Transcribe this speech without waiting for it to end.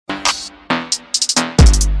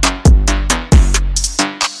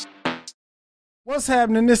What's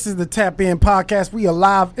happening? This is the Tap In Podcast. We are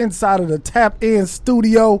live inside of the Tap In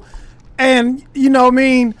studio. And, you know what I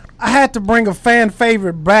mean? I had to bring a fan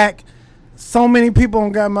favorite back. So many people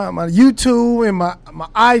got my YouTube and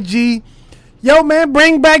my IG. Yo, man,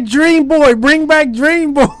 bring back Dream Boy. Bring back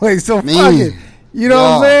Dream Boy. So, fuck it. You know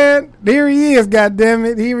what I'm saying? Here he is,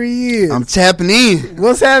 goddammit. Here he is. I'm tapping in.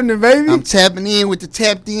 What's happening, baby? I'm tapping in with the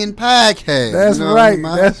Tapped In Podcast. That's right.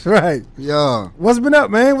 That's right. Yo. What's been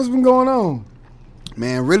up, man? What's been going on?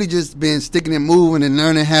 Man, really just been sticking and moving and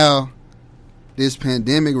learning how this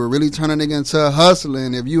pandemic will really turn a nigga into a hustler.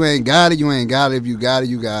 And if you ain't got it, you ain't got it. If you got it,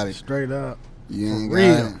 you got it. Straight up. You ain't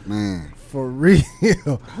got it, man. For real.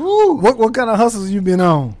 What kind of hustles you been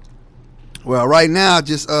on? Well, right now,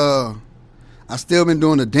 just I still been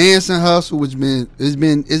doing the dancing hustle, which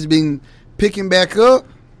it's been picking back up.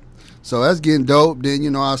 So that's getting dope.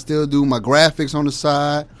 Then I still do my graphics on the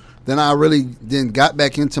side. Then I really got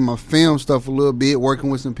back into my film stuff a little bit,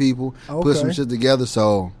 working with some people, put some shit together.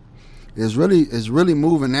 So it's really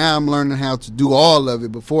moving now. I'm learning how to do all of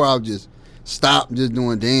it. Before I would just stop just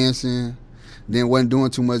doing dancing, then wasn't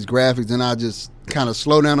doing too much graphics. Then I just kind of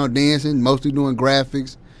slow down on dancing, mostly doing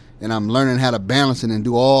graphics, and I'm learning how to balance it and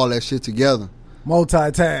do all that shit together.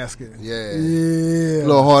 Multitasking. Yeah. A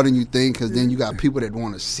little harder than you think, because then you got people that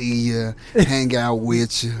want to see you, hang out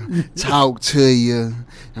with you, talk to you.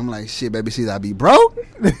 I'm like, shit, baby, see, I be broke.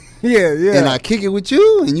 Yeah. And I kick it with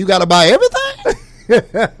you, and you got to buy everything?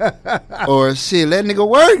 Or shit, let nigga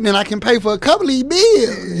work, then I can pay for a couple of these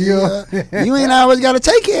bills. You ain't always got to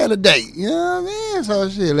take care of the date. You know what I mean? So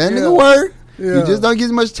shit, let nigga work. Yeah. You just don't get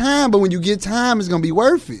as much time, but when you get time, it's going to be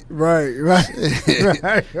worth it. Right.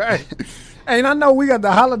 Right. And I know we got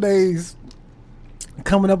the holidays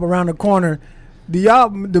coming up around the corner. Do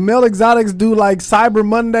Male Exotics do like Cyber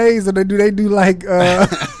Mondays, or do they do like do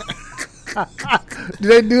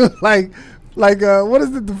they do like what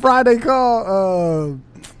is it, the Friday called?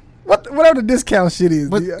 Whatever the discount shit is.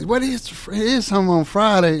 What is it is something on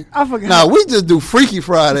Friday? I forgot. No, we just do Freaky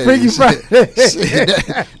Friday. Freaky Friday.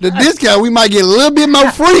 The discount, we might get a little bit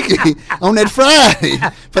more freaky on that Friday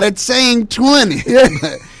for that same 20.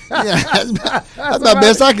 Yeah, that's about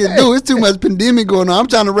best I can do. It's too much pandemic going on. I'm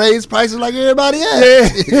trying to raise prices like everybody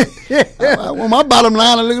else. I want my bottom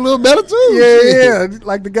line to look a little better too. Yeah.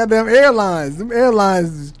 Like the goddamn airlines. Them airlines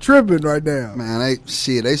is tripping right now. Man, they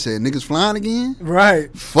said niggas flying again.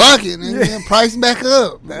 Right. Fuck it, nigga. Price back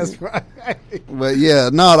up. That's right. But yeah,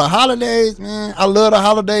 no, the holidays, man. I love the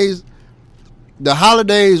holidays. The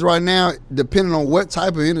holidays right now, depending on what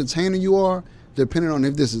type of entertainer you are, depending on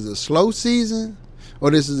if this is a slow season or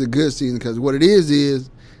this is a good season, because what it is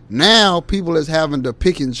now people is having to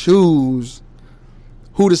pick and choose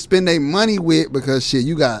who to spend their money with, because shit,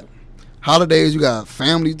 you got holidays, you got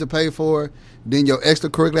families to pay for, then your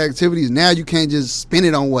extracurricular activities, now you can't just spend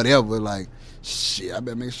it on whatever, like, shit, I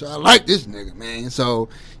better make sure I like this nigga, man. So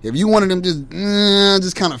if you one of them just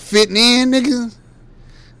kind of fitting in niggas,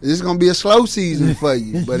 it's going to be a slow season for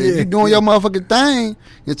you. But if you're doing your motherfucking thing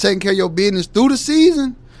and taking care of your business through the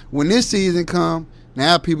season, when this season come,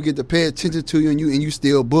 now people get to pay attention to you, and you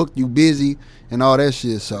still booked, you busy, and all that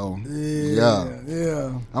shit. So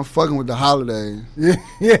yeah, I'm fucking with the holidays.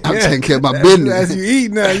 Yeah. I'm taking care of my business. As you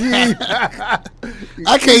eat now, you eat.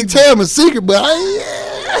 I can't tell my secret, but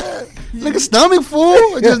nigga stomach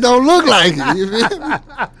full. It just don't look like it. You feel me?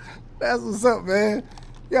 That's what's up, man.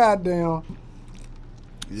 Goddamn.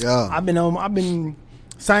 Yeah. I've been.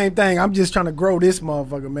 Same thing. I'm just trying to grow this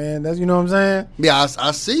motherfucker, man. That's, you know what I'm saying? Yeah,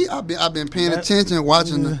 I see. I've been paying attention,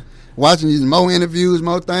 watching these more interviews,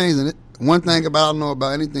 more things. And one thing I don't know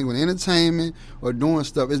about anything with entertainment or doing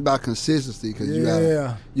stuff is about consistency, because you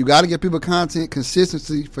got to get people content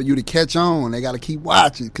consistency for you to catch on. They got to keep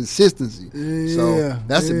watching consistency. So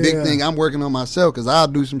that's a big thing I'm working on myself, because I'll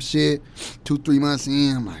do some shit 2-3 months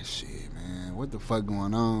in. I'm like, shit, man, what the fuck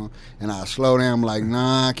going on? And I slow down. I'm like,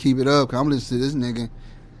 nah, keep it up, because I'm listening to this nigga.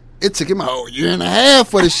 It took him a whole year and a half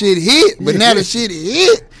for the shit hit, but now the shit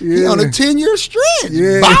hit. He on a 10-year stretch,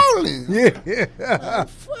 balling.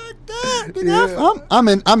 Fuck that.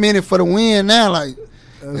 I'm in it for the win now. Like,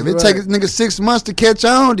 if it takes a nigga 6 months to catch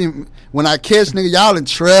on, then when I catch nigga, y'all in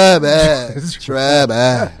trouble.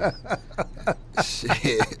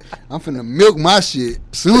 Shit, I'm finna milk my shit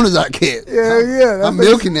as soon as I catch. I'm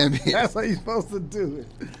milking that bitch. That's how you supposed to do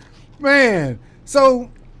it, man.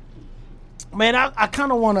 So. Man, I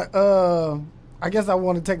kind of want to, I guess I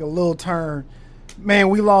want to take a little turn. Man,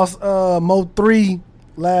 we lost Mo3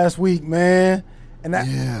 last week, man. And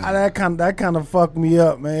that kind of fucked me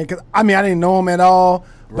up, man. Cause I mean, I didn't know him at all,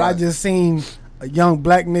 but I just seen a young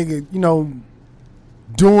black nigga,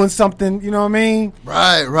 doing something. You know what I mean?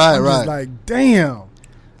 Right. I'm just like, damn.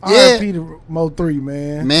 Yeah. R.I.P. to Mo3,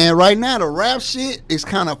 man. Man, right now the rap shit is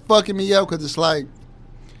kind of fucking me up because it's like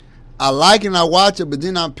I like it and I watch it, but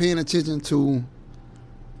then I'm paying attention to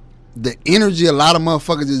the energy a lot of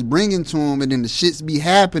motherfuckers is bringing to them, and then the shits be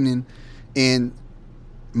happening, and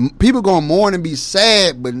people gonna mourn and be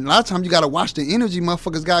sad, but a lot of times you gotta watch the energy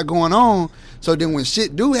motherfuckers got going on. So then when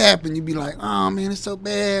shit do happen, you be like, oh man, it's so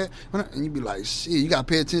bad, and you be like, shit, you gotta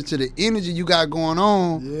pay attention to the energy you got going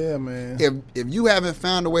on. Yeah, man. If you haven't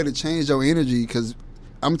found a way to change your energy, because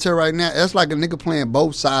I'm gonna tell you right now, that's like a nigga playing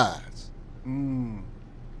both sides.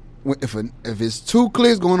 If it's two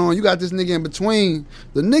clicks going on, you got this nigga in between.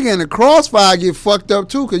 The nigga in the crossfire get fucked up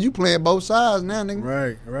too, because you playing both sides now,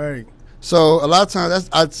 nigga. Right. So a lot of times,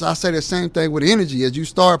 I say the same thing with energy. As you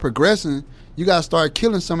start progressing, you gotta start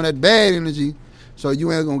killing some of that bad energy, so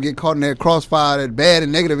you ain't gonna get caught in that crossfire, that bad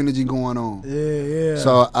and negative energy going on. Yeah.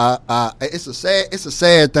 So it's a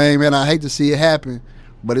sad thing, man. I hate to see it happen,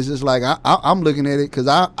 but it's just like I'm looking at it because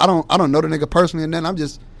I don't know the nigga personally, and then I'm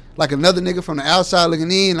just like another nigga from the outside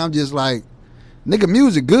looking in. I'm just like, nigga,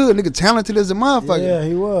 music good, nigga, talented as a motherfucker. Yeah,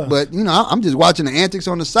 he was. But you know, I'm just watching the antics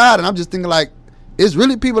on the side, and I'm just thinking like, it's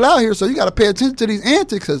really people out here, so you got to pay attention to these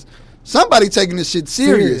antics because somebody taking this shit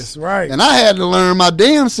serious. Right. And I had to learn my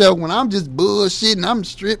damn self when I'm just bullshitting, I'm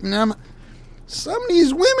stripping. Some of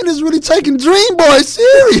these women is really taking Dream Boy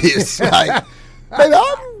serious. Like, baby,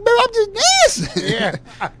 I'm just dancing. Yeah.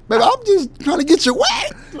 Baby, I'm just trying to get you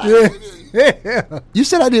wet. Like, Yeah. you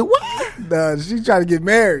said I did what? Nah, she trying to get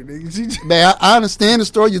married. Nigga. Man, I understand the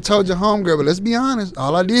story you told your homegirl, but let's be honest.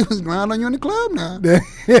 All I did was grind on you in the club now.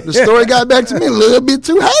 The story got back to me a little bit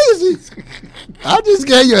too hazy. I just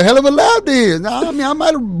gave you a hell of a lap dance. Now, I mean, I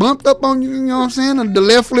might have bumped up on you, you know what I'm saying? The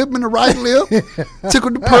left flip and the right lip.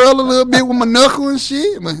 Tickled the pearl a little bit with my knuckle and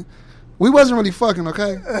shit. But we wasn't really fucking,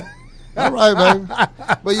 okay? All right, baby.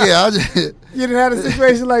 But yeah, I just... You didn't have a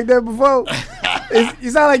situation like that before?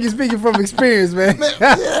 You sound like you're speaking from experience, man.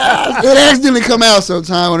 Yeah, it accidentally come out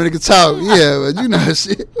sometime when a nigga talk. Yeah, but you know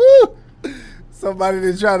shit. Woo. Somebody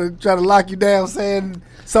that try to lock you down saying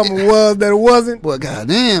something was that it wasn't. Boy,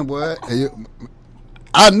 goddamn, boy.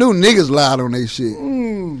 I knew niggas lied on they shit.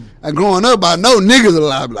 And growing up, I know niggas a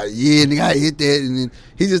lie. Like, yeah, nigga, I hit that. And then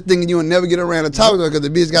he just thinking you will never get around to talk to her because the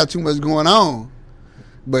bitch got too much going on.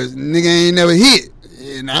 But nigga ain't never hit.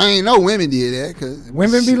 And I ain't know women did that. Cause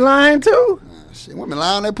Women be lying too? Shit, women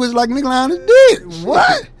lie on that pussy like a nigga lie on his dick.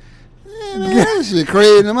 What? Yeah, man, that shit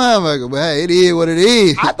crazy in the motherfucker. But hey, it is what it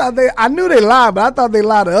is. I knew they lied, but I thought they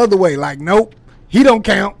lied the other way. Like, nope, he don't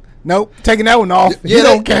count. Nope, taking that one off. Yeah, he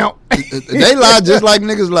don't count. They lie just like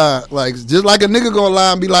niggas lie. Like, just like a nigga gonna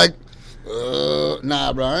lie and be like,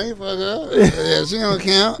 nah, bro, I ain't fuck her. Yeah, she don't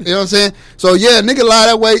count. You know what I'm saying? So yeah, a nigga lie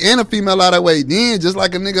that way and a female lie that way. Then just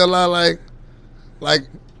like a nigga lie like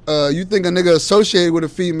you think a nigga associated with a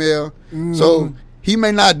female, so he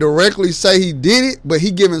may not directly say he did it, but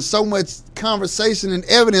he giving so much conversation and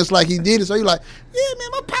evidence like he did it. So you like, yeah, man,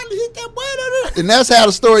 my partner hit that boy. And that's how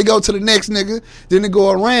the story go to the next nigga. Then it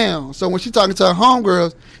go around. So when she talking to her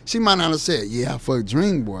homegirls, she might not have said, yeah, I fucked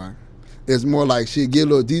Dream Boy. It's more like she give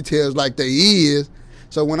little details like they is.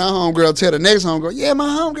 So when our homegirl tell the next homegirl, yeah, my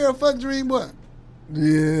homegirl fucked Dream Boy.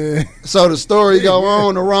 Yeah. So the story go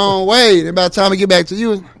on the wrong way. And by the time we get back to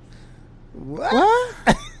you, what?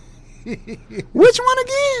 Which one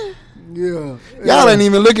again? Yeah. Y'all ain't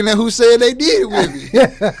even looking at who said they did it with me.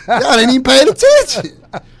 Y'all ain't even paid attention.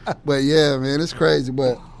 But yeah, man, it's crazy.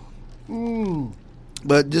 But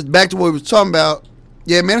just back to what we was talking about.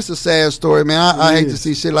 Yeah, man, it's a sad story, man. I hate to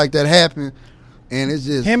see shit like that happen. And it's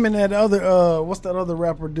just him and that other what's that other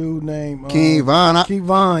rapper dude named King Von. King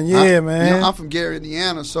Von, yeah, man. You know, I'm from Gary,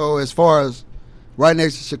 Indiana, so as far as right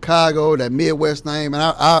next to Chicago, that Midwest name, and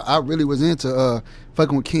I really was into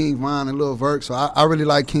fucking with King Von and Lil Vert, so I really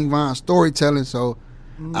like King Von's storytelling, so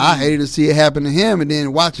I hated to see it happen to him, and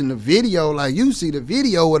then watching the video, like you see the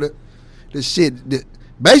video with the shit,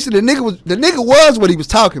 basically the nigga was what he was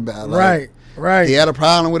talking about. Like, right. He had a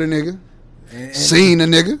problem with a nigga, seen a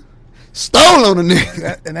nigga, stole on a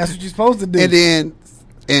nigga. And that's what you're supposed to do. And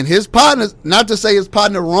then, his partner, not to say his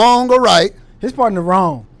partner wrong or right. His partner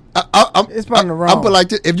wrong. His partner wrong. I put like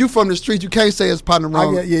this. If you from the street, you can't say his partner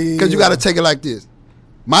wrong. Because you got to take it like this.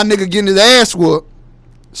 My nigga getting his ass whooped.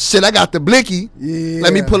 Shit, I got the blicky. Yeah.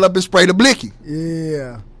 Let me pull up and spray the blicky.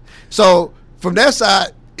 Yeah. So, from that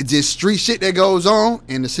side, it's just street shit that goes on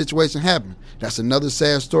and the situation happened. That's another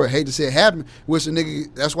sad story. I hate to say it happened. Wish a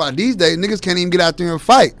nigga, that's why these days, niggas can't even get out there and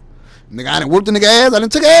fight. Nigga, I done whooped the nigga ass. I done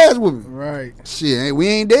took ass whooping. Right. Shit, we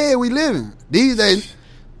ain't dead. We living. These days,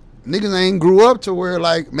 niggas ain't grew up to where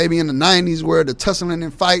like maybe in the 90s where the tussling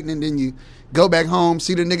and fighting and then you go back home,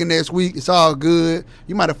 see the nigga next week, it's all good.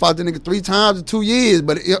 You might have fought the nigga 3 times in 2 years,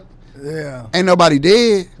 but ain't nobody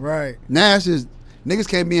dead. Right. Now it's just niggas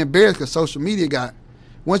can't be embarrassed because social media got,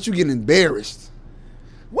 once you get embarrassed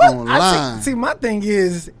online. See, my thing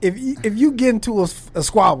is if you get into a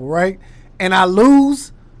squabble, right, and I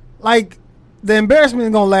lose, like the embarrassment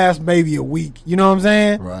is gonna last maybe a week. You know what I'm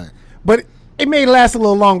saying? Right. But it may last a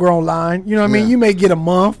little longer online. You know what I mean? You may get a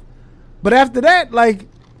month, but after that, like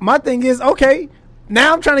my thing is okay.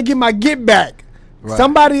 Now I'm trying to get my get back. Right.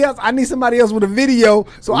 Somebody else. I need somebody else with a video.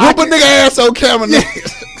 So whoop a nigga ass on camera.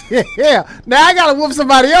 Yeah. Now I gotta whoop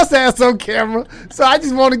somebody else's ass on camera. So I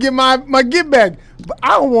just want to get my get back. But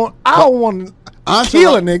I don't want to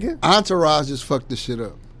kill a nigga. Entourage just fucked this shit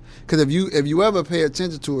up. Because if you ever pay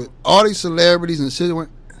attention to it, all these celebrities and shit,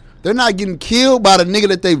 they're not getting killed by the nigga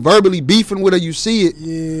that they verbally beefing with or you see it.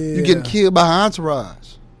 Yeah. You're getting killed by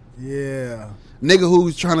entourage. Yeah. Nigga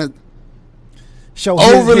who's trying to show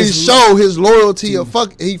his loyalty or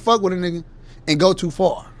he fuck with a nigga and go too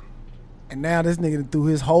far. And now this nigga threw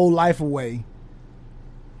his whole life away.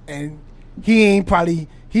 And he probably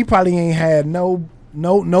ain't had no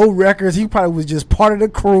records. He probably was just part of the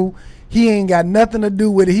crew. He ain't got nothing to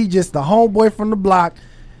do with it. He just the homeboy from the block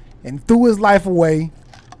and threw his life away.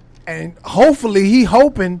 And hopefully he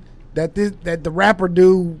hoping that the rapper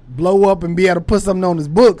dude blow up and be able to put something on his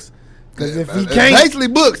books. Because if he can't, basically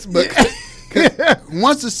books, but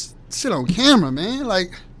once it's shit on camera, man,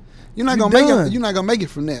 like you're not gonna make it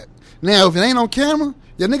from that. Now if it ain't on camera,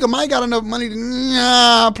 your nigga might got enough money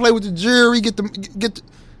to play with the jury, get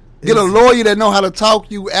a lawyer that know how to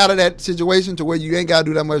talk you out of that situation to where you ain't gotta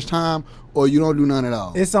do that much time or you don't do none at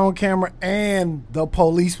all. It's on camera and the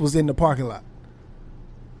police was in the parking lot.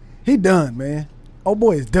 He done, man. Oh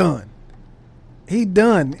boy is done. He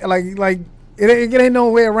done. Like it ain't no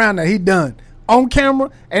way around that. He done. On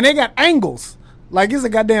camera, and they got angles. Like it's a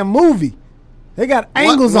goddamn movie. They got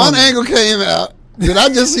angles on it. One angle came out. Did I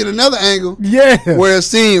just see another angle? Yeah. Where it's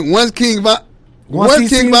seen once King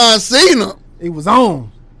Von seen him. It was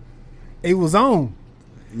on. It was on.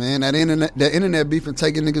 Man, that internet beefing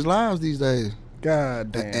taking niggas' lives these days.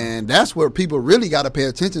 God damn. And that's where people really got to pay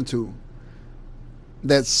attention to.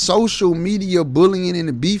 That social media bullying and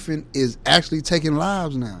the beefing is actually taking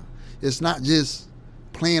lives now. It's not just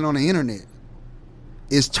playing on the internet.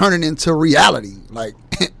 It's turning into reality, like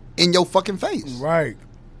in your fucking face. Right.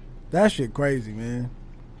 That shit crazy, man.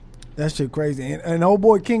 That shit crazy. And old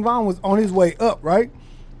boy King Von was on his way up, right?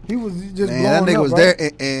 He was just blowing that nigga up, was right?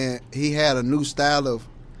 there, and he had a new style of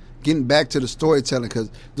getting back to the storytelling, because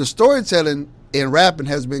the storytelling in rapping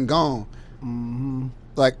has been gone. Mm-hmm.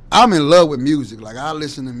 Like, I'm in love with music. Like, I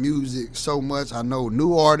listen to music so much. I know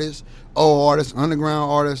new artists, old artists,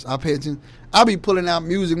 underground artists. I pay attention. I be pulling out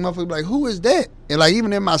music, motherfuckers be like, who is that? And like,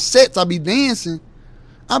 even in my sets, I be dancing.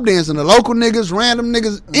 I'm dancing to local niggas, random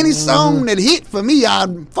niggas. Any song that hit for me,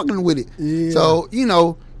 I'm fucking with it. Yeah. So, you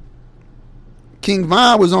know, King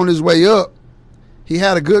Von was on his way up. He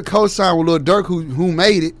had a good co-sign with Lil Durk who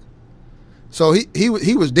made it. So he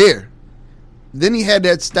was there. Then he had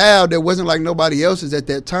that style that wasn't like nobody else's at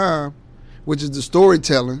that time, which is the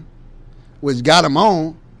storytelling, which got him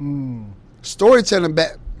on. Storytelling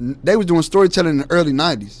they was doing storytelling in the early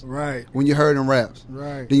 90s. Right. When you heard them raps.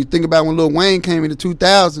 Right. Then you think about when Lil Wayne came in the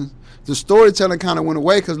 2000s, the storytelling kind of went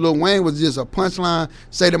away because Lil Wayne was just a punchline,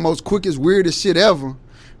 say the most quickest, weirdest shit ever.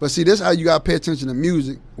 But see, this is how you got to pay attention to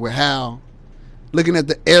music, with how, looking at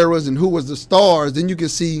the eras and who was the stars, then you can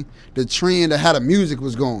see the trend of how the music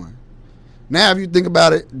was going. Now, if you think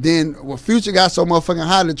about it, then when Future got so motherfucking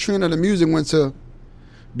high, the trend of the music went to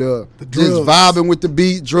the just vibing with the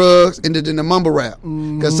beat, drugs, and then the mumble rap.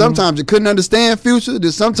 Because sometimes you couldn't understand Future,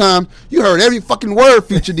 then sometimes you heard every fucking word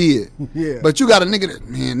Future did. Yeah. But you got a nigga that,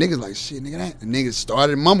 man, niggas like, shit, nigga, that. And niggas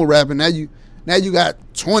started mumble rapping. Now you got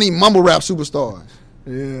 20 mumble rap superstars.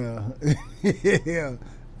 Yeah. Yeah.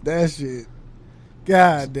 That shit.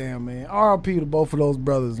 God damn, man. R.I.P. to both of those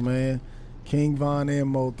brothers, man. King Von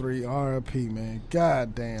and Mo3. R.I.P., man.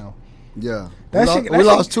 God damn. Yeah. We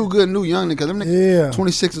lost two good new young niggas. Them niggas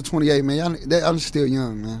 26 or 28, man. I'm still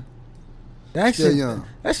young, man. That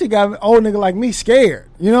shit got an old nigga like me scared.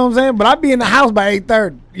 You know what I'm saying? But I be in the house by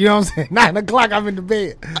 8:30. You know what I'm saying? 9 o'clock, I'm in the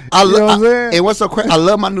bed. You know what I'm saying? And what's so crazy, I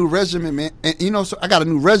love my new regimen, man. And you know, so I got a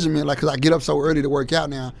new regimen, like, because I get up so early to work out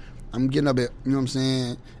now. I'm getting up at, you know what I'm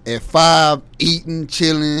saying, at 5, eating,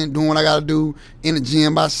 chilling, doing what I got to do, in the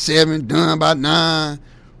gym by 7, done by 9.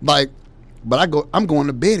 Like, but I'm going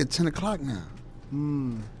to bed at 10 o'clock now.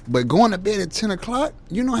 But going to bed at 10 o'clock,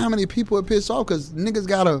 you know how many people it piss off because niggas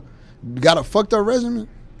got a fucked up regimen?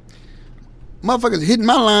 motherfuckers hitting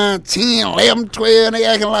my line 10, 11, 12, and they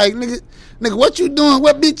acting like, nigga, what you doing?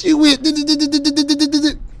 What bitch you with?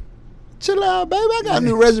 Chill out, baby. I got a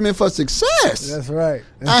new regimen for success. That's right.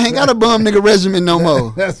 I ain't got a bum nigga regimen no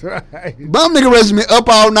more. That's right. Bum nigga regimen, up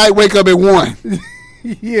all night, wake up at 1.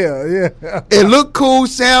 Yeah. It look cool,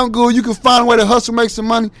 sound good. You can find a way to hustle, make some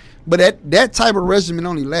money. But that type of regimen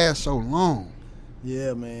only lasts so long.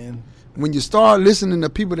 Yeah, man. When you start listening to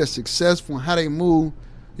people that's successful and how they move,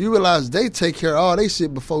 you realize they take care of all they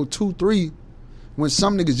shit before 2, 3, when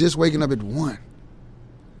some niggas just waking up at 1.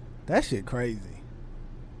 That shit crazy.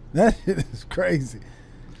 That shit is crazy.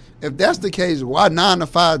 If that's the case, why 9 to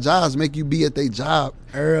 5 jobs make you be at their job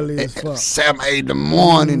early as fuck? 7, 8 in the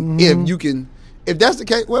morning. If that's the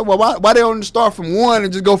case, well, why they don't start from 1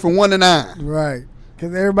 and just go from 1 to 9? Right.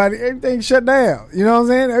 Because everything shut down. You know what I'm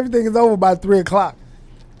saying? Everything is over by 3 o'clock.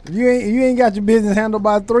 If you ain't got your business handled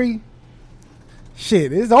by 3,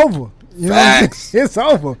 shit, it's over. You know what I'm saying? It's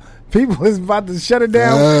over. People is about to shut it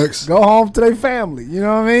down. Facts. Go home to their family. You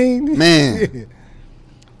know what I mean? Man.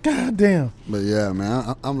 God damn. But yeah,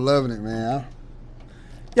 man, I'm loving it, man.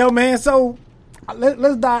 Yo, man, so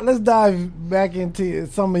let's dive back into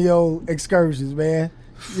some of your excursions, man.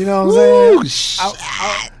 You know what I'm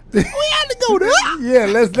saying? We had to go there. Yeah,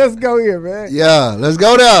 let's go here, man. Yeah, let's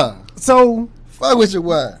go there. So, fuck with your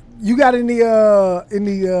what? You got any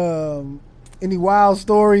wild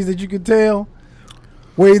stories that you could tell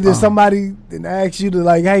where either somebody asks you to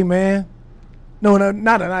like, hey man, no,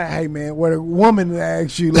 not hey man, where a woman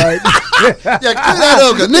asks you like, yeah, clear that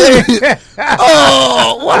up, cause nigga,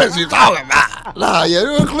 oh, what is he talking about? Nah, yeah,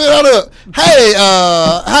 we'll clear that up. Hey,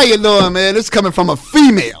 how you doing, man? This is coming from a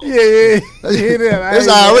female. Yeah. There's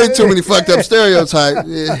already too many fucked up stereotypes.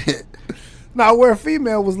 Yeah. Now, where a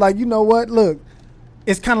female was like, you know what? Look,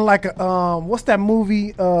 it's kind of like a what's that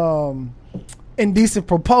movie? Indecent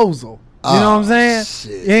Proposal. You know what I'm saying?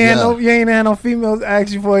 Shit, you ain't had no females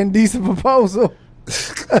ask you for an indecent proposal.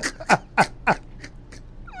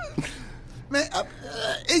 Man,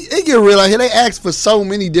 it get real out here. They ask for so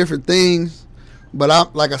many different things,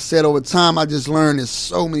 but like I said, over time, I just learned there's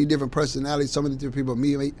so many different personalities, so many different people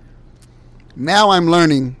meet. Now I'm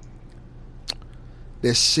learning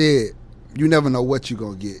that shit, you never know what you're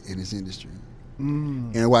going to get in this industry.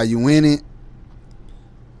 And while you in it,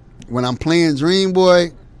 when I'm playing Dream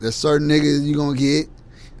Boy, there's certain niggas you going to get.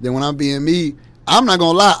 Then when I'm being me, I'm not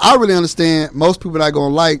going to lie. I really understand most people not going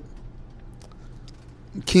to like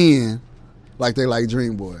Ken like they like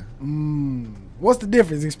Dream Boy. What's the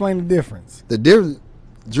difference? Explain the difference. The difference,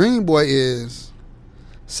 Dream Boy is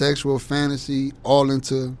sexual fantasy, all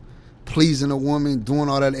into pleasing a woman, doing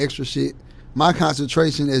all that extra shit. My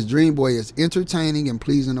concentration as Dream Boy is entertaining and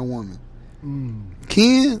pleasing a woman.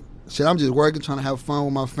 Ken, shit, I'm just working, trying to have fun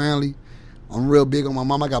with my family. I'm real big on my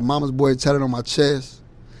mom. I got mama's boy tatted on my chest.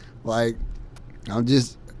 Like, I'm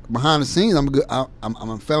just behind the scenes. I'm good. I'm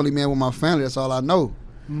a family man with my family. That's all I know.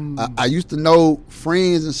 I used to know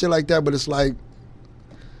friends and shit like that, but it's like,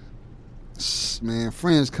 man,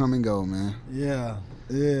 friends come and go, man. Yeah,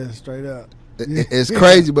 straight up. It's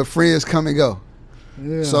crazy, but friends come and go.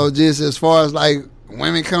 Yeah. So just as far as like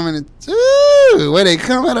women coming and where they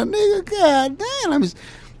come at a nigga, god damn.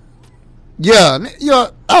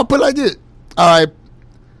 I'll put it like this. All right,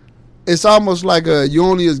 it's almost like you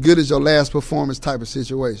only as good as your last performance type of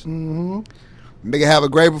situation. Nigga have a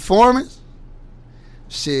great performance.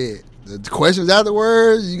 Shit, the questions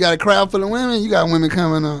afterwards, you got a crowd full of women. You got women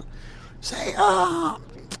coming up, say,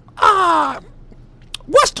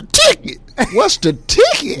 what's the ticket? What's the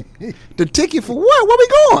ticket? The ticket for what? Where we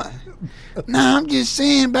going? Nah, I'm just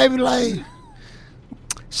saying, baby, like,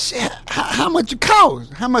 shit, how much it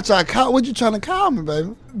cost? How much I cost? What you trying to call me,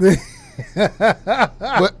 baby?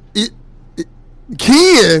 But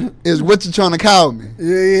Ken is what you trying to call me.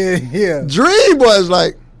 Yeah. Dream Boy is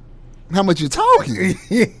like, how much you talking?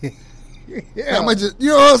 Yeah. How much? You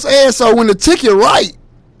know what I'm saying? So when the ticket right,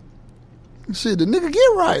 shit, the nigga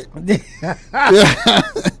get right. Yeah.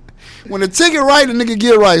 When the ticket right, the nigga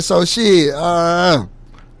get right. So shit, man,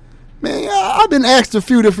 I've been asked a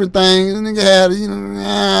few different things. The nigga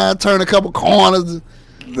had, turn a couple corners,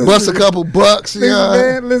 bust a couple bucks.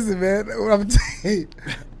 Listen, man. What I'm telling you,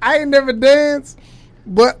 I ain't never danced,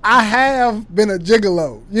 but I have been a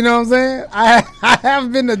gigolo. You know what I'm saying? I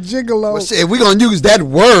have been a gigolo. Well, shit, if we gonna use that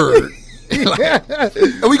word,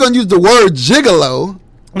 if we gonna use the word gigolo.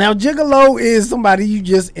 Now, gigolo is somebody you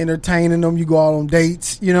just entertaining them. You go out on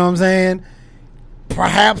dates. You know what I'm saying?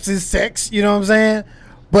 Perhaps it's sex. You know what I'm saying?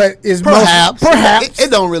 But it's perhaps. It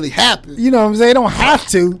don't really happen. You know what I'm saying? It don't have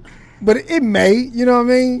to, but it may. You know what I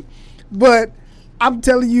mean? But I'm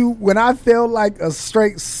telling you, when I felt like a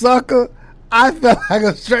straight sucker, I felt like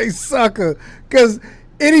a straight sucker because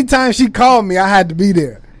anytime she called me, I had to be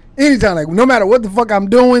there. Anytime, like no matter what the fuck I'm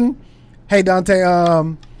doing. Hey Dante,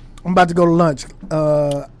 I'm about to go to lunch.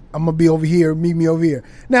 I'm gonna be over here. Meet me over here.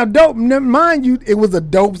 Now, dope. Mind you, it was a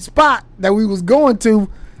dope spot that we was going to.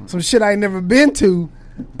 Some shit I ain't never been to.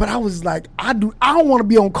 But I was like, I don't want to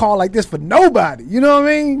be on call like this for nobody. You know what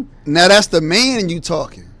I mean? Now that's the man you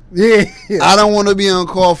talking. Yeah. I don't want to be on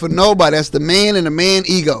call for nobody. That's the man and the man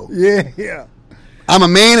ego. Yeah. I'm a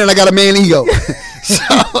man and I got a man ego. So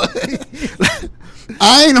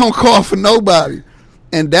I ain't on call for nobody.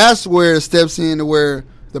 And that's where it steps into where,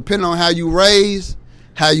 depending on how you raise,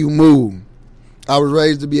 how you move. I was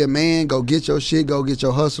raised to be a man. Go get your shit. Go get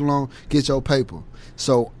your hustle on. Get your paper.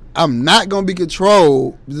 So I'm not going to be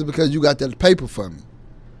controlled just because you got that paper for me.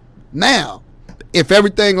 Now, if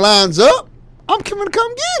everything lines up, I'm coming to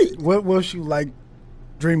come get it. What was you like,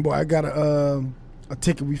 Dream Boy? I got a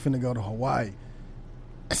ticket. We finna go to Hawaii.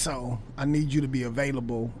 So I need you to be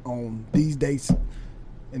available on these dates.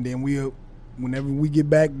 And then whenever we get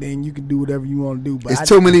back, then you can do whatever you want to do. But it's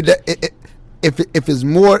too many days. If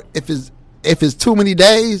it's too many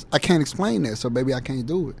days, I can't explain that. So baby, I can't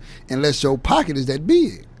do it unless your pocket is that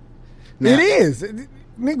big. Now, it is.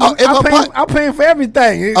 I'm paying for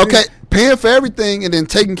everything. Okay, paying for everything and then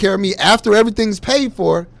taking care of me after everything's paid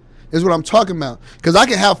for is what I'm talking about. Because I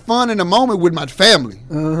can have fun in the moment with my family.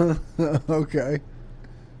 Okay.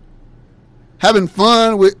 Having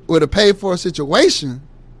fun with a paid for situation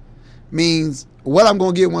means what I'm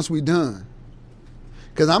going to get once we done.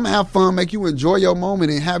 Because I'm going to have fun, make you enjoy your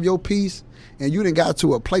moment and have your peace, and you done got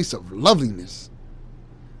to a place of loveliness.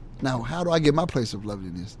 Now, how do I get my place of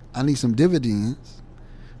loveliness? I need some dividends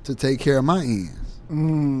to take care of my ends.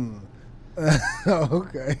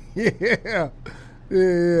 Okay. Yeah.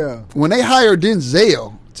 When they hire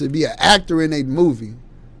Denzel to be an actor in a movie,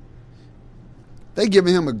 they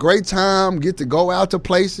giving him a great time, get to go out to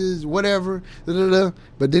places, whatever,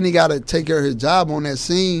 but then he got to take care of his job on that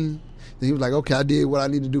scene. Then he was like, okay, I did what I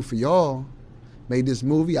need to do for y'all. Made this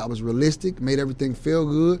movie. I was realistic, made everything feel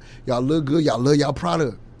good. Y'all look good. Y'all love y'all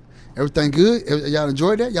product. Everything good? Y'all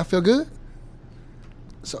enjoyed that? Y'all feel good?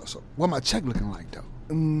 So what my check looking like, though?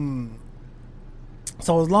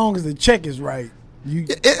 So as long as the check is right,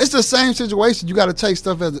 it's the same situation. You got to take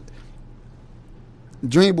stuff as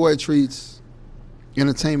Dream Boy treats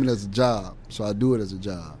entertainment as a job, so I do it as a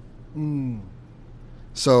job.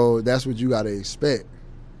 So that's what you got to expect.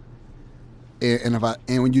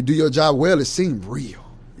 And when you do your job well, it seems real.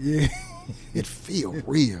 Yeah, it feel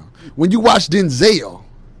real. When you watch Denzel,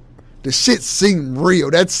 the shit seemed real.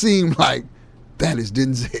 That seemed like that is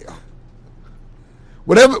Denzel.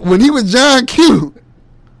 Whatever. When he was John Q,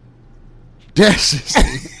 that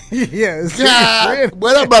shit. Yeah. God,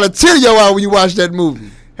 what I'm about to tell you out when you watch that movie.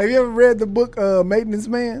 Have you ever read the book Maintenance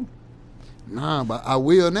Man? Nah, but I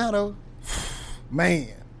will now though. Man,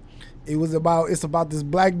 it's about this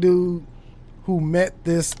black dude who met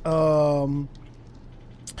this.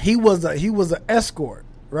 He was an escort,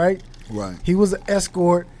 right? Right. He was an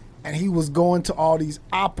escort, and he was going to all these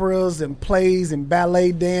operas and plays and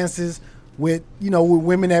ballet dances with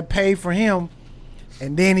women that paid for him.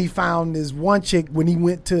 And then he found this one chick when he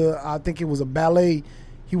went to, I think it was a ballet.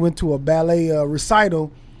 He went to a ballet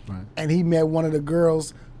recital, right. And he met one of the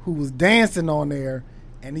girls who was dancing on there,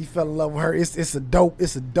 and he fell in love with her. It's a dope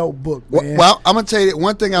book, man. Well, I'm gonna tell you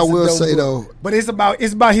one thing I will say though. But it's about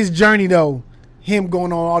his journey though. Him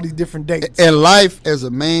going on all these different dates. In life, as a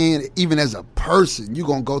man, even as a person, you're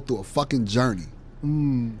gonna go through a fucking journey.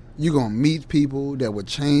 You're gonna meet people that will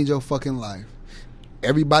change your fucking life.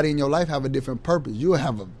 Everybody in your life have a different purpose. You'll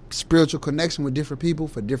have a spiritual connection with different people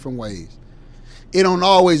for different ways. It don't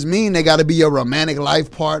always mean they got to be your romantic life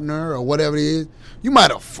partner or whatever it is. You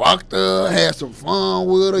might have fucked her, had some fun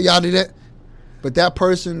with her, y'all did that. But that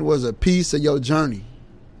person was a piece of your journey.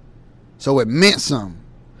 So it meant something.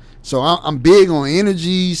 So I'm big on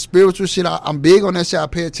energy, spiritual shit. I'm big on that shit. I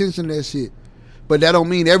pay attention to that shit. But that don't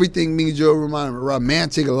mean everything means you're a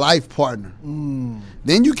romantic life partner.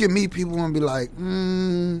 Then you can meet people and be like,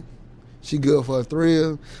 she good for a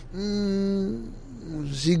thrill.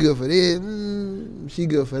 She good for this. She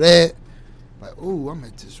good for that. Like, ooh, I'm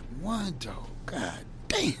at this one though. God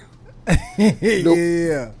damn.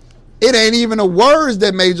 Yeah. It ain't even the words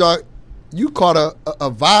that made y'all. You caught a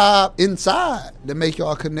vibe inside that make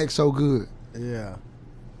y'all connect so good. Yeah.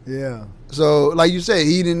 Yeah. So, like you said,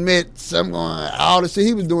 he didn't met some all the shit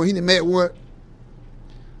he was doing. He didn't met what.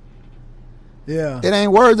 Yeah. It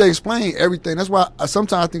ain't words that explain everything. That's why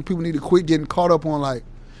sometimes I think people need to quit getting caught up on like,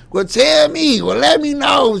 well, tell me, well, let me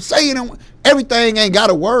know, say it. Everything ain't got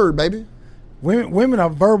a word, baby. Women are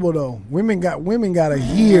verbal though. Women got to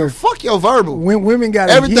hear. Fuck your verbal. Women got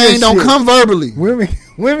to hear everything don't shit. come verbally.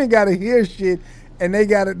 Women got to hear shit, and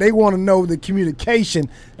they want to know the communication.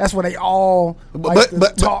 That's why they all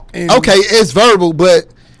talk. Okay, it's verbal, but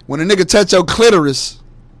when a nigga touch your clitoris,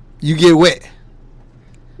 you get wet.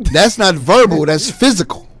 That's not verbal. That's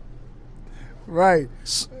physical. Right.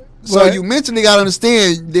 So you mentally gotta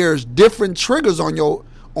understand there's different triggers on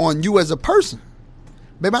you as a person.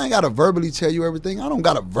 Baby, I ain't gotta verbally tell you everything. I don't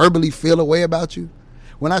gotta verbally feel a way about you.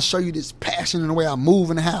 When I show you this passion in the way I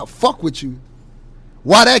move and how I fuck with you,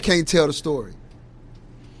 why that can't tell the story?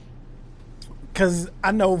 Cause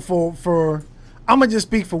I know for I'm gonna just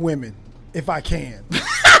speak for women if I can.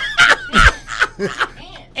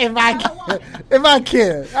 If I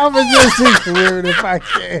can, I'm gonna just speak for women if I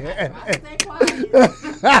can.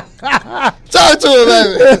 Talk to her,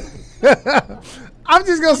 baby. I'm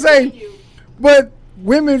just gonna say, but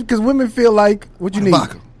women, because women feel like what you need. Where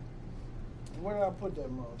did I put that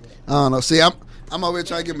mother? I don't know. See, I'm over here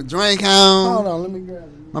trying to get my drink home. Hold on, let me grab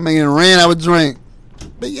it. My man ran out with drink.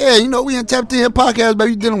 But yeah, you know, we in Tapped In Podcast,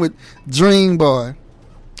 baby. You dealing with Dream Boy,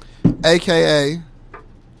 a.k.a.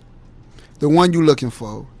 the one you looking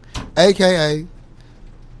for, a.k.a.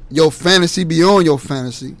 your fantasy beyond your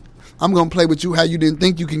fantasy. I'm going to play with you how you didn't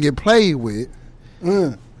think you can get played with.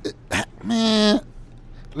 Man,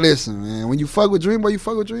 listen, man. When you fuck with Dream Boy, you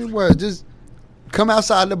fuck with Dream Boy. Just come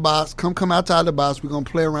outside the box. Come outside the box. We're going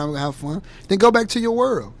to play around. We're going to have fun. Then go back to your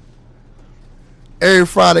world. Every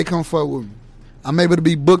Friday, come fuck with me. I'm able to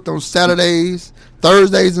be booked on Saturdays,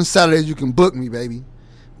 Thursdays, and Saturdays. You can book me, baby.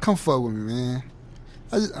 Come fuck with me, man.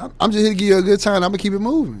 I'm just here to give you a good time. I'm going to keep it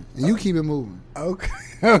moving. And you keep it moving.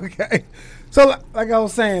 Okay. So, like I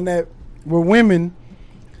was saying, that with women,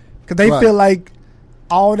 because they feel like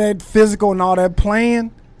all that physical and all that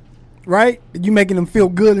playing, right? You making them feel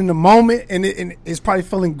good in the moment, and it's probably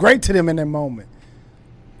feeling great to them in that moment.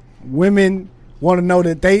 Women want to know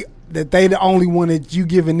that they the only one that you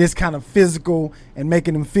giving this kind of physical and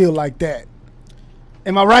making them feel like that.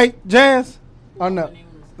 Am I right, Jazz? Or no?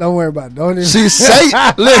 Don't worry about it. Don't even. She say,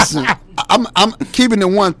 listen, I'm keeping it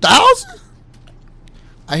 1,000.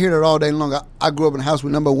 I hear that all day long. I grew up in a house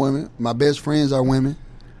with a number of women. My best friends are women.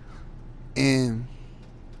 And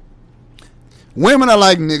women are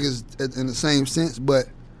like niggas in the same sense, but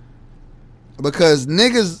because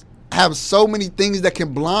niggas have so many things that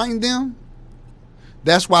can blind them,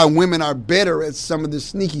 that's why women are better at some of the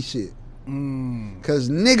sneaky shit. Because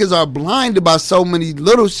niggas are blinded by so many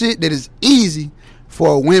little shit that it's easy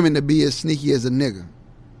for a woman to be as sneaky as a nigga.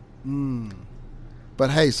 But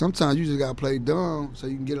hey, sometimes you just gotta play dumb so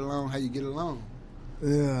you can get along how you get along.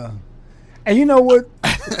 Yeah. And you know what?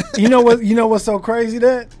 you know what's so crazy?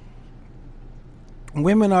 That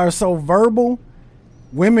women are so verbal.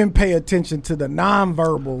 Women pay attention to the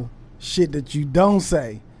non-verbal shit that you don't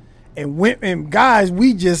say. And guys,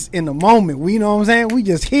 we just in the moment. We, you know what I'm saying? We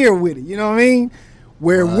just here with it. You know what I mean?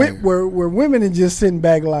 Where women are just sitting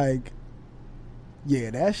back like, yeah,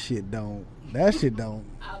 that shit don't. I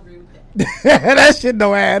agree with that. That shit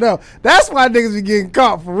don't add up. That's why niggas be getting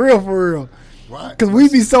caught for real. Right. Because we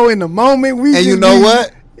be so in the moment. And you know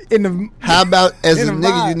what? How about as a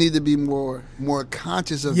nigga, vibe. You need to be more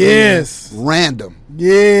conscious of random.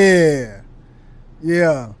 Yeah.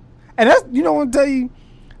 And that's, you know what I'm telling you?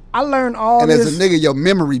 I learned all this. And as a nigga, your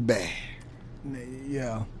memory bad.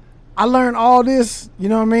 Yeah. I learned all this, you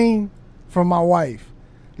know what I mean, from my wife.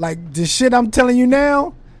 Like, the shit I'm telling you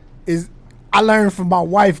now is I learned from my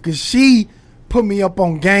wife because she put me up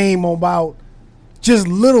on game about just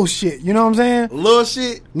little shit. You know what I'm saying?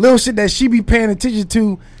 Little shit that she be paying attention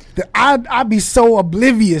to that I be so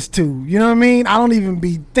oblivious to. You know what I mean? I don't even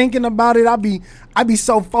be thinking about it. I be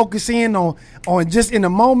so focused in on just in the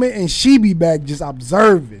moment, and she be back just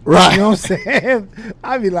observing. Right. You know what I'm saying?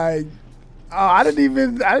 I be like, oh, I didn't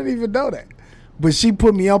even know that. But she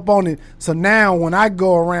put me up on it. So now when I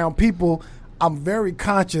go around people, I'm very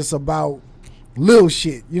conscious about little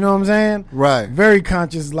shit. You know what I'm saying? Right. Very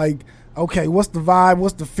conscious, like, okay, what's the vibe?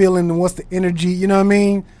 What's the feeling? And what's the energy? You know what I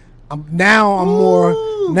mean? I'm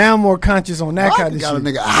more conscious on that kind of shit. Got a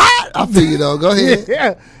nigga hot. I feel you though. Go ahead.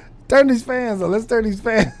 Yeah. Turn these fans on. Let's turn these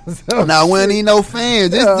fans on. Now, we don't need no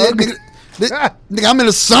fans. Nigga, I'm in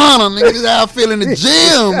the sauna, nigga. This is how I feel in the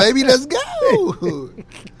gym, baby. Let's go.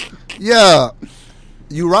 Yeah.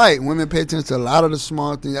 You're right. Women pay attention to a lot of the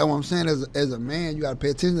small things. That's what I'm saying. As a man, you got to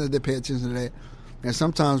pay attention to that. Pay attention to that. And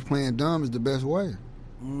sometimes playing dumb is the best way.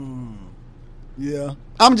 Yeah.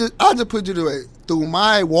 I'll just put you away. Through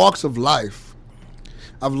my walks of life,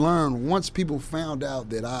 I've learned once people found out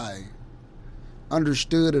that I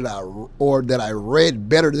understood that I read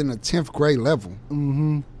better than a 10th grade level.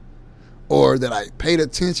 Mm-hmm. Or that I paid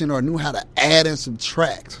attention or knew how to add and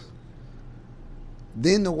subtract.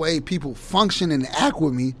 Then the way people function and act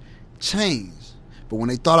with me changed. But when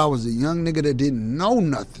they thought I was a young nigga that didn't know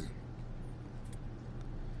nothing,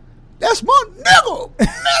 that's my nigga. Man,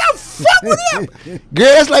 I fuck with him. Girl,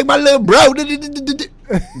 that's like my little bro.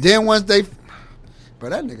 Then once they, bro,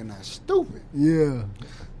 that nigga not stupid. Yeah.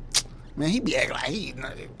 Man, he be acting like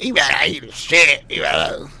he better like he shit.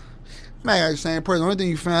 Man, like the same person. The only thing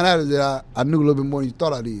you found out is that I knew a little bit more than you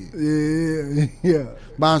thought I did. Yeah.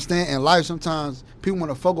 But I understand in life sometimes people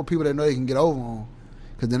want to fuck with people that know they can get over on,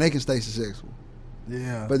 because then they can stay successful.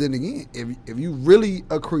 Yeah. But then again, if you really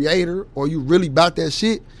a creator or you really about that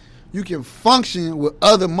shit, you can function with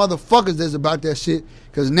other motherfuckers that's about that shit,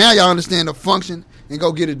 because now y'all understand the function and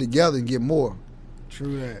go get it together and get more.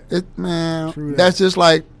 True that. True that. That's just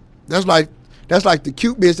like that's like the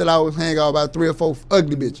cute bitch that I always hang out about 3 or 4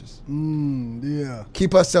 ugly bitches. Yeah.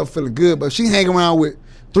 Keep herself feeling good, but she hang around with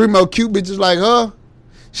 3 more cute bitches like her.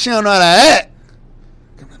 She don't know how to act.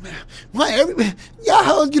 Man, why y'all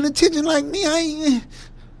hoes get attention like me? I ain't.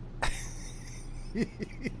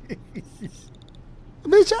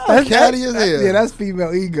 Bitch, y'all catty as hell. Yeah, that's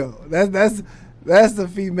female ego. That's the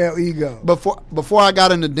female ego. Before I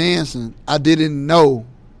got into dancing, I didn't know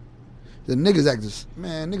the niggas act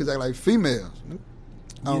like females.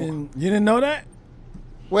 You didn't know that?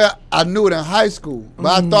 Well, I knew it in high school,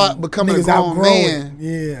 but I thought becoming a grown man.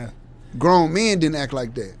 Yeah. Grown men didn't act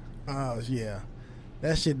like that. Oh yeah,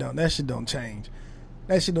 that shit don't change.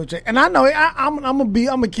 That shit don't change. And I know I'm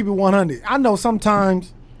gonna keep it 100. I know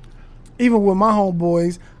sometimes, even with my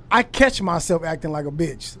homeboys, I catch myself acting like a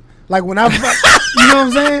bitch. Like when I, you know what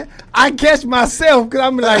I'm saying? I catch myself because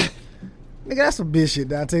I'm like, nigga, that's some bitch shit,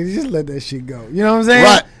 Dante. Just let that shit go. You know what I'm saying?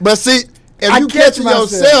 Right. But see, if you catch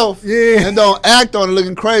yourself and don't act on it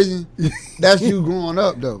looking crazy, that's you growing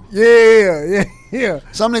up though. Yeah.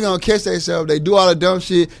 Some nigga gonna catch themselves. They do all the dumb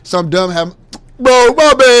shit. Some dumb have, bro,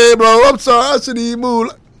 my bad, bro. I'm sorry. I shouldn't even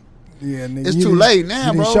move. Yeah, nigga, it's too late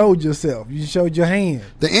now, bro. You showed yourself. You showed your hand.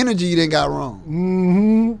 The energy you didn't got wrong.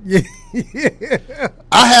 Mm-hmm. Yeah.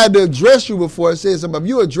 I had to address you before it said something. If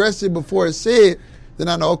you address it before it said, then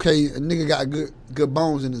I know, okay, a nigga got good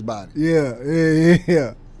bones in his body. Yeah.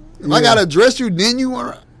 If I gotta address you, then you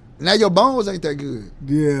want now your bones ain't that good.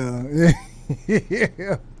 Yeah.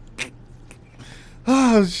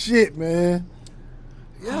 Oh shit, man.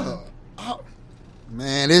 Yeah.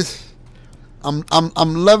 Man,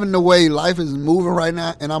 I'm loving the way life is moving right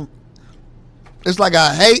now, and it's like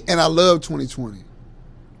I hate and I love 2020.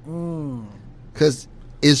 Cause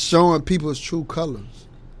it's showing people's true colors.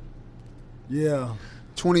 Yeah.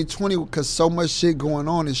 2020, cause so much shit going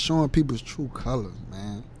on, is showing people's true colors,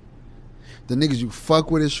 man. The niggas you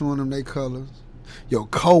fuck with is showing them their colors. Your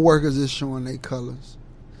co-workers is showing their colors.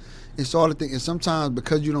 It's all the thing. And sometimes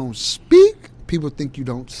because you don't speak, people think you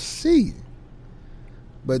don't see.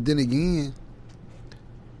 But then again,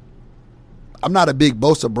 I'm not a big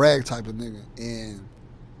boast or brag type of nigga. And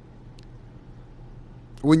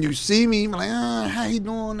when you see me, I'm like, how he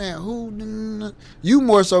doing that? Who? You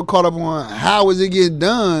more so caught up on how is it getting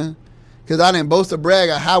done, because I didn't boast or brag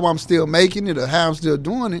of how I'm still making it or how I'm still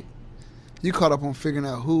doing it. You caught up on figuring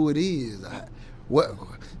out who it is.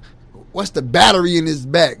 What's the battery in his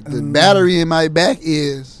back? The battery in my back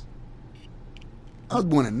is, I was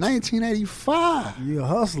born in 1985. You a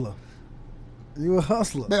hustler.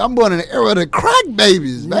 Man, I'm born in the era of the crack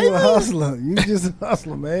babies, baby. You a hustler. You just a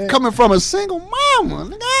hustler, man. Coming from a single mama,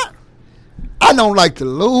 nigga. I don't like to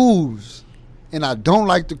lose, and I don't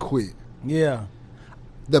like to quit. Yeah.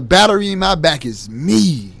 The battery in my back is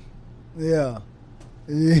me. Yeah.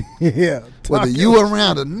 Yeah. Whether you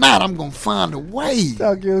around or not, I'm gonna find a way.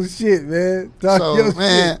 Talk your shit, man. Talk your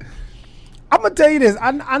shit. I'm gonna tell you this.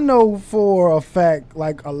 I know for a fact,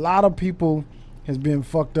 like a lot of people has been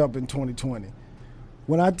fucked up in 2020.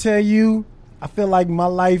 When I tell you, I feel like my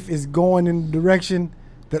life is going in the direction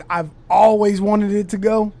that I've always wanted it to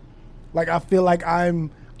go. Like I feel like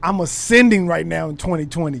I'm ascending right now in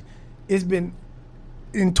 2020. It's been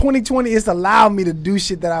in 2020. It's allowed me to do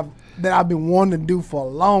shit that I've been wanting to do for a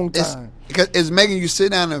long time. It's making you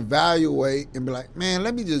sit down and evaluate and be like, man,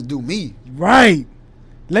 let me just do me. Right.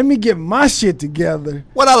 Let me get my shit together.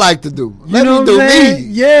 What I like to do. Let me do me.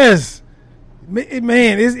 Yes.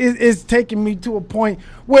 Man, it's taking me to a point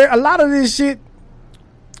where a lot of this shit,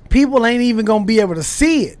 people ain't even gonna be able to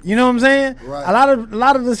see it. You know what I'm saying? Right. A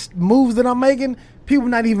lot of the moves that I'm making, people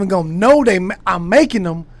not even gonna know I'm making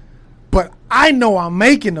them, but I know I'm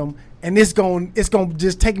making them, and it's gonna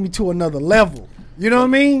just take me to another level. You know what I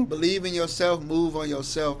mean? Believe in yourself, move on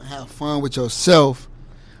yourself, and have fun with yourself.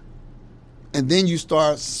 And then you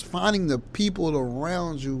start finding the people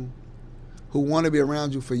around you who want to be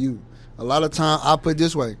around you for you. A lot of time, I put it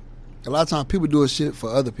this way, a lot of time people do shit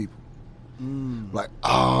for other people. Like,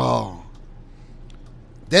 oh,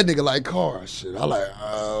 that nigga like cars. Shit, I like,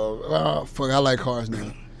 fuck, I like cars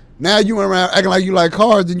now. Now you went around acting like you like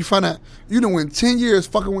cars, then you find out you done went 10 years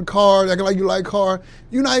fucking with cars, acting like you like cars.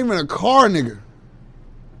 You're not even a car nigga.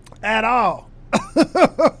 At all.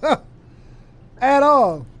 At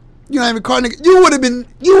all. You're not even a car nigga. You would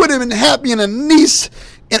have been happy in a Nissan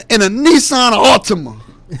Altima.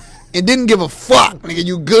 And didn't give a fuck, nigga.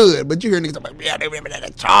 You good, but you hear niggas like, yeah, they remember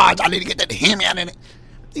that charge. I need to get that to him out in it.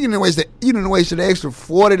 You didn't waste the extra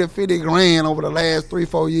 40 to 50 grand over the last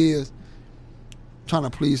 3-4 years trying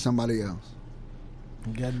to please somebody else.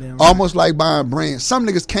 Goddamn right. Almost like buying brands. Some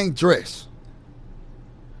niggas can't dress.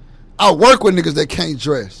 I work with niggas that can't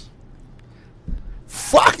dress.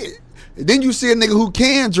 Fuck it. And then you see a nigga who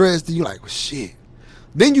can dress, then you like, well, shit.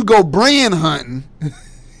 Then you go brand hunting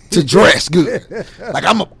to dress good. Like,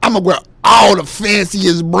 I'm gonna wear all the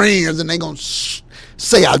fanciest brands and they gonna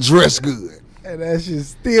say I dress good. And that shit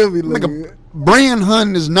still be looking good. Brand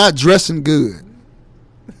hunting is not dressing good.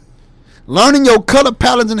 Learning your color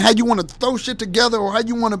palettes and how you want to throw shit together or how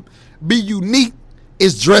you want to be unique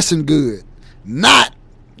is dressing good. Not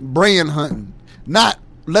brand hunting. Not,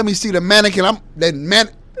 let me see the mannequin.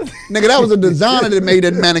 Nigga, that was a designer that made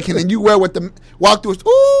that mannequin and you wear what the, walk through,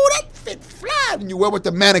 ooh, that fit fly. And you wear what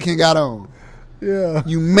the mannequin got on. Yeah.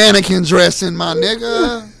 You mannequin dressing, my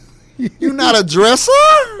nigga. You not a dresser?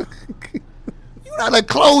 You not a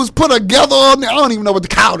clothes put together on there. I don't even know what to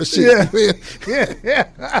call the shit.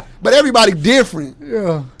 Yeah. But everybody different.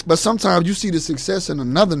 Yeah. But sometimes you see the success in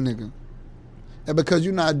another nigga. And because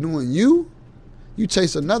you're not doing you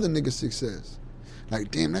chase another nigga's success.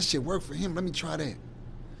 Like, damn, that shit worked for him. Let me try that.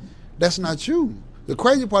 That's not you. The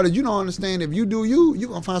crazy part is you don't understand if you do you're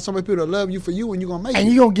going to find so many people that love you for you and you're going to make it.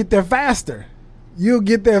 And you're going to get there faster. You'll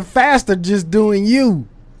get there faster just doing you.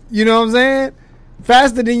 You know what I'm saying?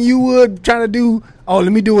 Faster than you would trying to do, oh,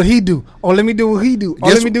 let me do what he do. Oh, let me do what he do. Oh,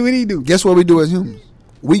 let me do what he do. Guess what we do as humans?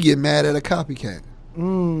 We get mad at a copycat.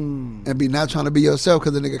 And be not trying to be yourself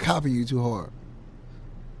because the nigga copy you too hard.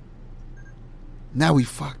 Now we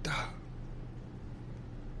fucked up.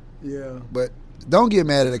 Yeah. But don't get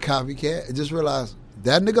mad at a copycat and just realize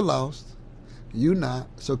that nigga lost, you not,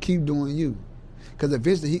 so keep doing you. Because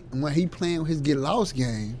eventually, when he playing his get lost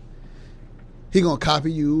game, he gonna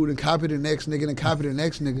copy you, then copy the next nigga, then copy the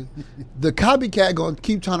next nigga. The copycat gonna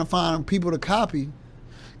keep trying to find people to copy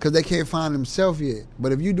because they can't find themselves yet.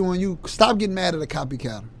 But if you doing you, stop getting mad at a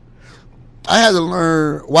copycatter. I had to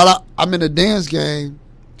learn, while I'm in the dance game,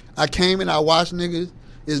 I came in, I watched niggas.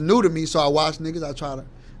 It's new to me, so I watch niggas,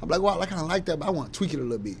 I'm like, well, I kind of like that, but I want to tweak it a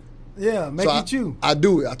little bit. Yeah, make so it you. I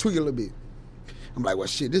do it. I tweak it a little bit. I'm like, well,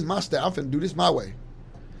 shit, this is my style. I'm finna do this my way.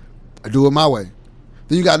 I do it my way.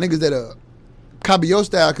 Then you got niggas that copy your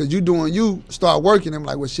style because you doing you, start working. I'm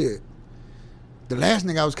like, well, shit, the last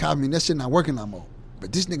nigga I was copying, that shit not working no more.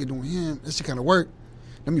 But this nigga doing him, that shit kind of work.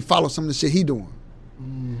 Let me follow some of the shit he doing.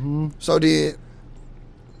 Mm-hmm. So then,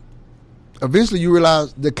 eventually you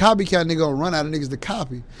realize the copycat nigga gonna run out of niggas to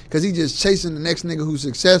copy because he just chasing the next nigga who's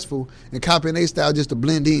successful and copying their style just to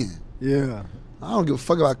blend in. Yeah. I don't give a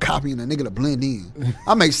fuck about copying a nigga to blend in.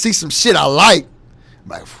 I may see some shit I like. I'm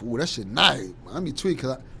like, ooh, that shit nice. Let me tweak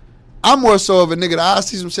because I'm more so of a nigga that I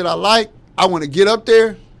see some shit I like. I want to get up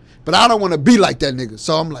there, but I don't want to be like that nigga.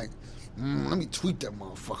 So I'm like, let me tweak that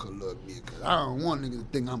motherfucker a little bit because I don't want niggas to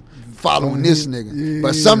think I'm following this nigga. Yeah.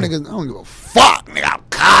 But some niggas, I don't give a fuck, nigga. I'm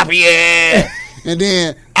copying. And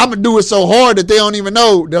then I'm going to do it so hard that they don't even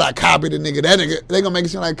know that I copied the nigga. That nigga, they going to make it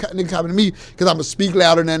seem like nigga copying me because I'm going to speak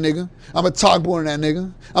louder than that nigga. I'm going to talk more than that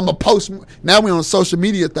nigga. I'm going to post more. Now we on a social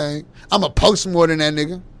media thing. I'm going to post more than that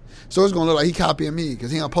nigga. So it's going to look like he copying me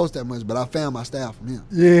because he don't post that much, but I found my style from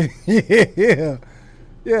him.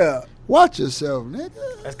 Yeah. Watch yourself,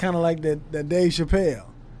 nigga. That's kind of like that Dave Chappelle.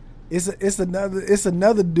 It's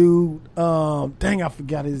another dude. Dang, I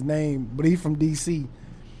forgot his name, but he from DC.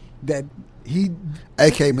 That he,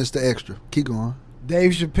 AK Mr. Extra. Keep going.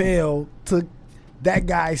 Dave Chappelle took that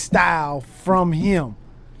guy's style from him.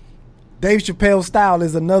 Dave Chappelle's style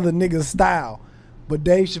is another nigga's style, but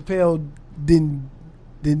Dave Chappelle didn't.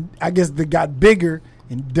 I guess they got bigger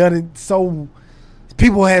and done it so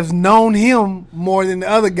people have known him more than the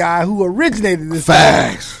other guy who originated this.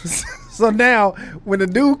 Facts. So now when the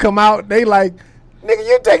dude come out, they like, nigga,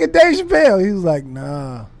 you taking Dave Chappelle. He was like,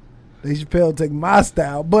 nah, Dave Chappelle take my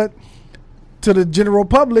style. But to the general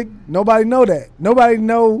public, nobody know that. Nobody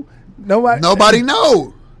know Nobody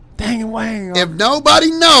know. Dang it, Wayne. If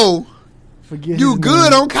nobody know, Forget you his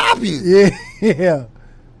good name. on copying. Yeah.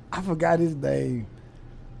 I forgot his name.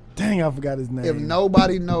 Dang, I forgot his name. If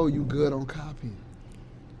nobody know, you good on copying.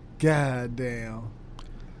 God damn.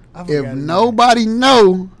 I If forgot his nobody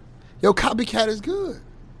know, your copycat is good.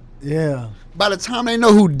 name. Yeah. By the time they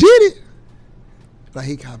know who did it, like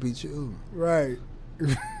he copied you. Right.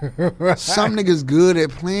 Some niggas good at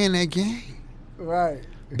playing that game. Right.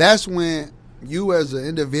 That's when you as an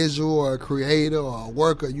individual or a creator or a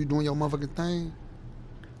worker, you doing your motherfucking thing,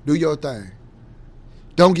 do your thing.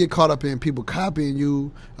 Don't get caught up in people copying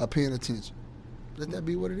you or paying attention. Let that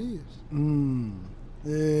be what it is.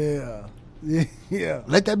 Yeah. Yeah.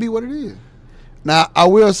 Let that be what it is. Now, I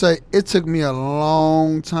will say, it took me a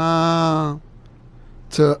long time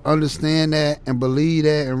to understand that and believe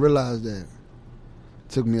that and realize that. It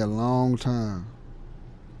took me a long time.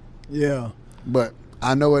 Yeah. But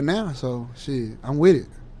I know it now, so shit, I'm with it.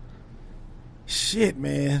 Shit,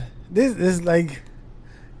 man. This has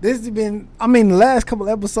been, I mean, the last couple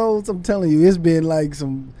episodes, I'm telling you, it's been like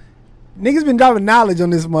some, niggas been dropping knowledge on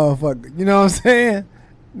this motherfucker. You know what I'm saying?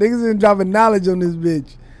 Niggas been dropping knowledge on this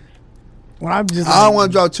bitch. When I'm just I don't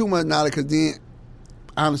want to drop too much knowledge because then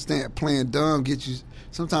I understand playing dumb get you,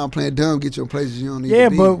 sometimes playing dumb get you in places you don't need to be. Yeah,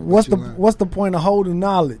 but what's the point of holding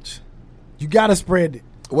knowledge? You got to spread it.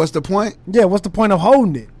 What's the point? Yeah, what's the point of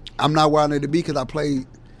holding it? I'm not where I need to be because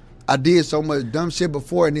I did so much dumb shit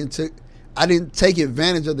before and then I didn't take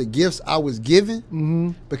advantage of the gifts I was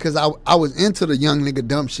given because I was into the young nigga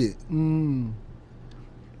dumb shit. Coming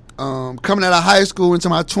out of high school into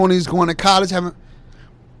my 20s, going to college,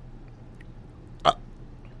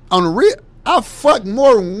 on the real, I fucked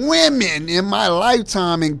more women in my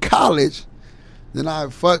lifetime in college than I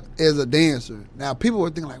fucked as a dancer. Now people were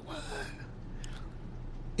thinking like, what?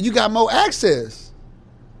 You got more access.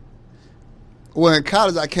 Well, in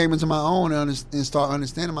college, I came into my own and started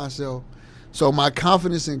understanding myself. So my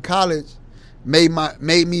confidence in college made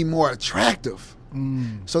me more attractive.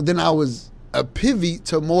 So then I was a pivot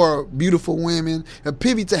to more beautiful women, a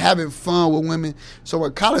pivot to having fun with women. So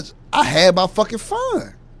in college, I had my fucking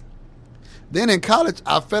fun. Then in college,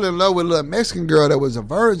 I fell in love with a little Mexican girl that was a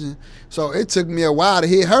virgin. So it took me a while to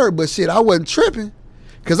hit her, but shit, I wasn't tripping.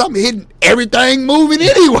 Because I'm hitting everything moving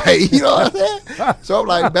anyway, you know what I'm saying? So I'm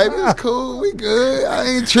like, baby, it's cool, we good. I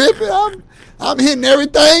ain't tripping. I'm hitting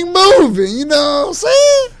everything moving, you know what I'm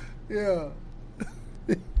saying?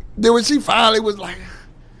 Yeah. Then when she finally was like,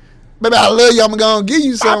 baby, I love you, I'm going to give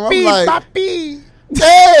you something. I'm like, papi.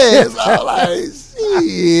 yes. I'm like,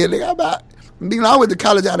 shit, nigga, I went to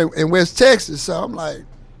college out in West Texas, so I'm like,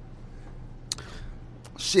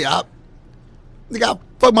 shit, I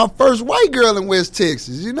fucked my first white girl in West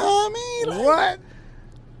Texas. You know what I mean? Like, What?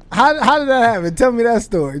 How did that happen? Tell me that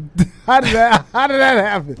story. How did that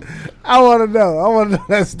happen? I want to know. I want to know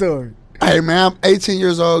that story. hey man, I'm 18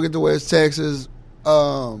 years old. Get to West Texas.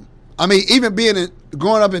 I mean, even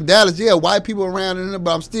growing up in Dallas, yeah, white people around in there,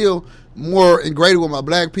 but I'm still more integrated with my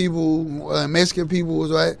black people, Mexican people.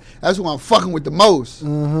 Right? That's who I'm fucking with the most.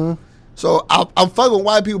 So I'm fucking with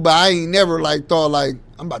white people, but I ain't never like thought like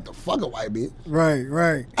I'm about to fuck a white bitch.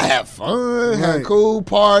 Right. I had fun, had a Right. cool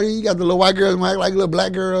party. You got the little white girls act like little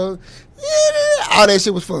black girls. Yeah, all that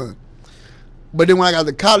shit was fun. But then when I got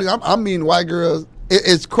to college, I'm meeting white girls.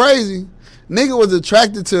 It's crazy. Nigga was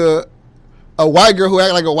attracted to a white girl who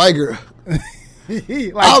act like a white girl.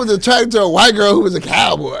 I was attracted to a white girl who was a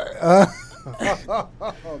cowboy.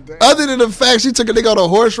 Other than the fact she took a nigga on a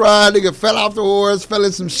horse ride, nigga fell off the horse, fell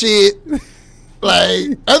in some shit.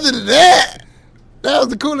 Like, other than that was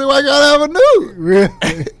the coolest white girl I ever knew.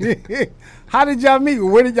 Really? How did y'all meet?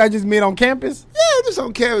 Where did y'all just meet, on campus? Yeah, just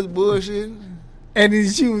on campus bullshit. And then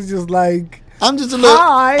she was just like, I'm just a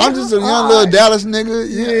Hi. young little Dallas nigga.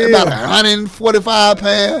 Yeah. About 145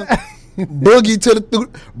 pounds. Boogie through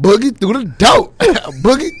the dope.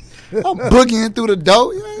 I'm boogieing through the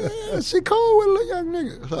dope. Yeah, she cool with a little young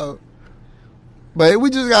nigga. So, but we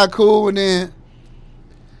just got cool, and then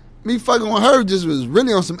me fucking with her just was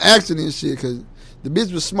really on some accident shit, because the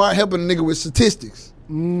bitch was smart, helping a nigga with statistics.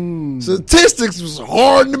 Statistics was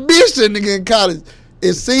hard in the bitch that nigga in college.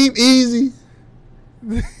 It seemed easy.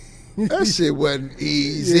 That shit wasn't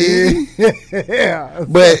easy. Yeah.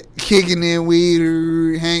 But kicking in with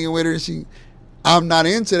her, hanging with her, I'm not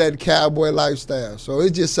into that cowboy lifestyle. So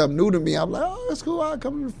it's just something new to me. I'm like, oh, that's cool. I'll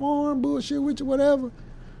come to the farm, bullshit with you, whatever.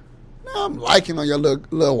 Now I'm liking on your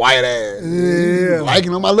little white ass. Yeah.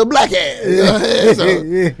 Liking on my little black ass. You know what I'm saying? So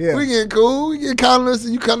Yeah. we get cool. We get kind of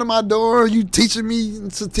listen. You come to my door. You teaching me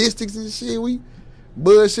statistics and shit. We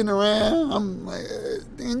bullshitting around. I'm like,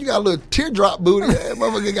 damn, you got a little teardrop booty. That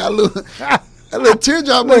motherfucker got a little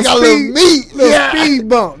teardrop booty, got a little meat. Little speed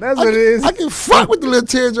bump. That's what it is. I can fuck with the little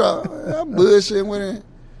teardrop. I'm bullshitting with her.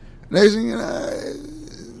 Next thing you know,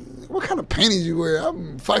 what kind of panties you wear?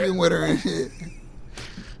 I'm fucking with her and shit.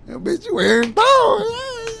 Bitch, you wearing thongs.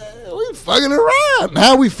 We fucking around.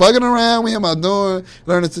 Now we fucking around. We in my dorm,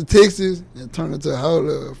 learning statistics, and turn into a whole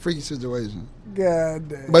little freaky situation. God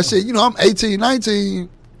damn. But shit, I'm 18, 19.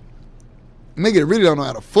 Nigga really don't know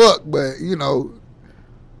how to fuck, but,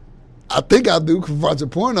 I think I do because watching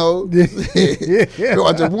porno. Been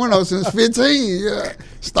watching porno since 15. Yeah.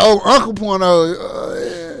 Stole Uncle porno.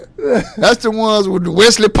 Yeah. That's the ones with the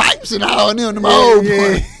Wesley Pipes and all them old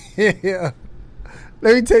porno. Yeah.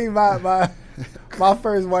 Let me tell you my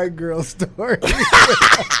first white girl story.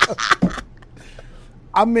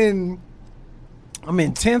 I'm in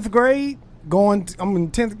 10th grade. I'm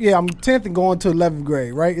in 10th. Yeah, I'm 10th and going to 11th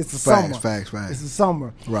grade. Right, it's the summer. Facts. It's the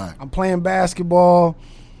summer. Right. I'm playing basketball.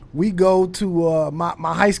 We go to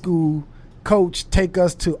my high school coach take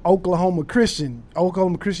us to Oklahoma Christian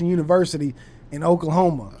University in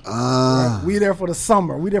Oklahoma. Right? We there for the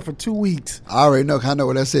summer. We there for 2 weeks. I already know. I know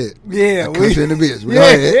what that's it. Yeah, we in the bitch.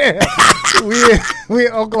 We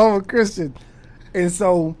in Oklahoma Christian, and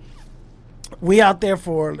so we out there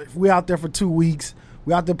for 2 weeks.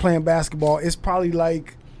 We out there playing basketball. It's probably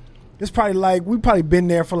like we probably been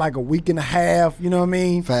there for like a week and a half. You know what I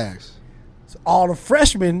mean? Facts. So all the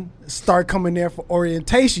freshmen start coming there for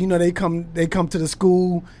orientation. They come to the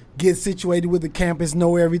school, get situated with the campus, know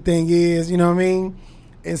where everything is. You know what I mean?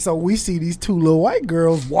 And so we see these two little white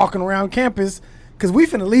girls walking around campus because we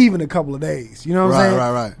finna leave in a couple of days. You know what I'm saying?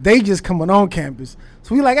 Right. They just coming on campus.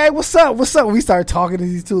 So we like, hey, what's up? We start talking to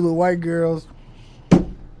these two little white girls.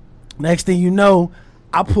 Next thing you know,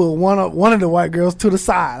 I pull one of the white girls to the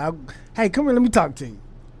side. Hey, come here, let me talk to you.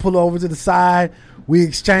 Pull over to the side. We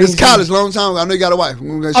exchange. This college, long time ago. I know you got a wife.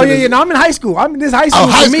 No, I'm in high school. I'm in this high school. Oh,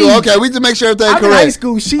 high school. Okay, we just make sure everything's correct. I'm in high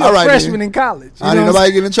school. She a freshman in college. I didn't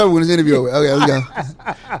nobody get in trouble when this interview over. Okay,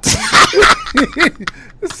 let's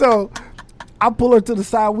go. So I pull her to the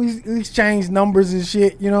side. We exchange numbers and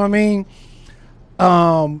shit. You know what I mean?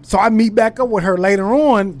 So I meet back up with her later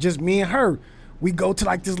on. Just me and her. We go to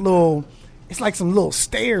like this little. It's like some little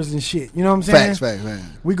stairs and shit. You know what I'm saying? Facts,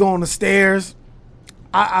 man. We go on the stairs.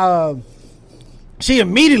 She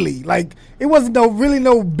immediately, like, it wasn't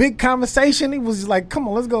no big conversation. It was just like, come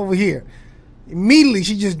on, let's go over here. Immediately,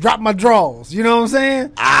 she just dropped my drawers. You know what I'm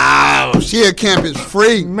saying? Oh, she at campus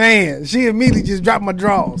free. Man, she immediately just dropped my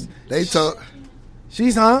drawers. They talk.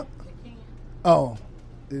 She's, huh? Oh.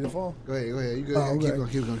 Did it fall? Go ahead. You good.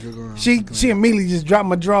 Keep going. She immediately just dropped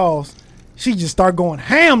my drawers. She just started going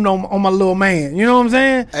ham on my little man. You know what I'm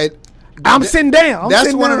saying? Hey, I'm sitting down.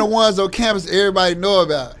 That's one of the ones on campus everybody know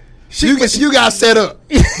about. You got set up.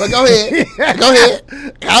 But go ahead. Go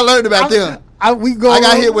ahead. I learned about them. I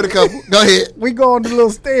got hit with a couple. Go ahead. We go on the little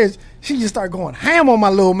stairs. She just started going ham on my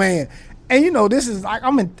little man. And this is like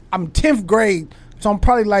I'm 10th grade, so I'm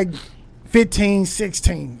probably like 15,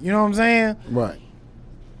 16. You know what I'm saying? Right.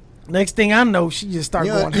 Next thing I know, she just started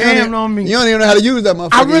going ham on me. You don't even know how to use that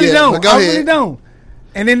motherfucker. I really don't.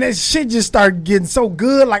 And then that shit just started getting so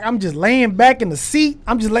good. Like I'm just laying back in the seat.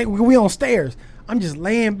 We on stairs. I'm just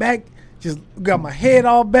laying back, just got my head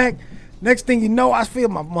all back. Next thing you know, I feel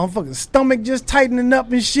my motherfucking stomach just tightening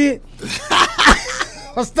up and shit.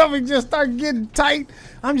 My stomach just started getting tight.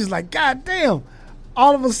 I'm just like, God damn.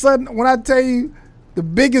 All of a sudden, when I tell you the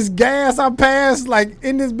biggest gas I passed, like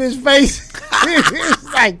in this bitch face,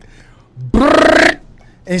 it's like, brrr,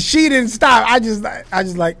 and she didn't stop. I just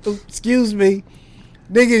like, excuse me.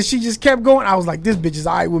 Nigga, she just kept going. I was like, this bitch is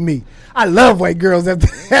all right with me. I love white girls after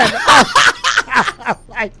that.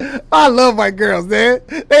 I love white girls, man.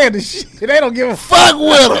 They had the shit. They don't give a fuck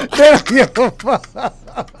with them. They don't give a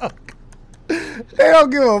fuck. They don't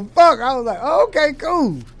give a fuck. I was like, oh, okay,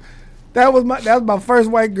 cool. That was my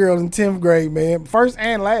first white girl in 10th grade, man. First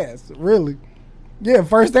and last, really. Yeah,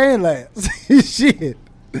 first and last. Shit.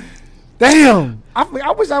 Damn. I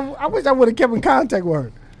wish I would have kept in contact with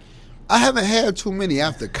her. I haven't had too many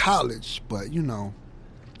after college, but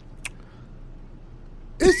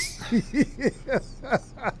it's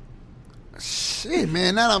shit,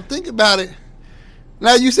 man. Now that I'm thinking about it.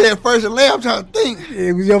 Now you said first and last. I'm trying to think.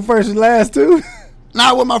 It was your first and last too.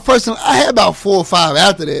 Nah, with my first and I had about 4 or 5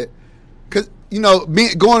 after that. Cause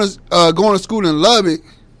going to school in Lubbock.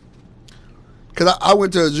 Cause I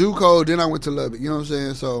went to a JUCO, then I went to Lubbock. You know what I'm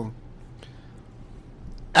saying? So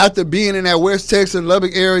after being in that West Texas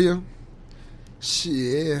Lubbock area.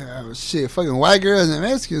 Shit, fucking white girls and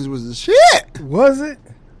Mexicans was the shit. Was it?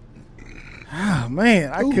 Ah,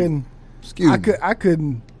 man, I Ooh. couldn't. Excuse me.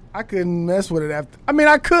 I couldn't mess with it after. I mean,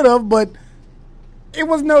 I could have, but it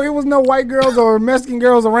was no white girls or Mexican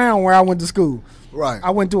girls around where I went to school. Right. I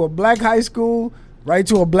went to a black high school, right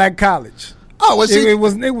to a black college. Oh, well, see, It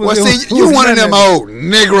was you none one of them that. old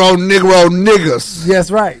Negro niggas.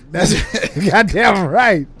 Yes, right. That's goddamn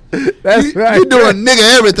right. That's right. You doing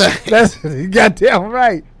nigga everything. That's goddamn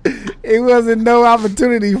right. It wasn't no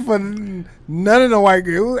opportunity for none of the white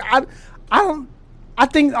girls. I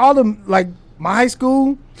think all the, like, my high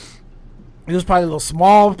school, it was probably a little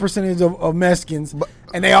small percentage of Mexicans,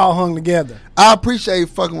 and they all hung together. I appreciate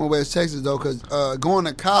fucking with West Texas, though, because going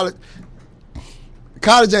to college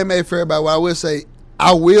ain't made for everybody. What I will say,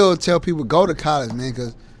 I will tell people go to college, man,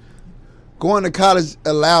 because going to college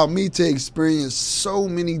allowed me to experience so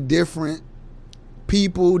many different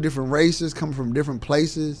people, different races, coming from different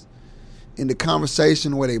places, in the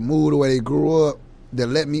conversation, where they moved, the way they grew up, that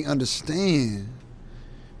let me understand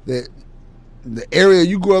that the area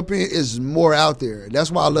you grew up in is more out there. That's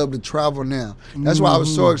why I love to travel now. That's why I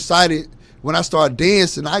was so excited when I started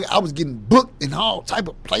dancing. I was getting booked in all type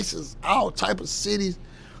of places, all type of cities.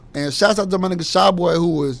 And shouts out to my nigga Shy Boy,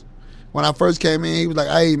 who was, when I first came in, he was like,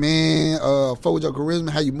 hey man, fuck with your charisma,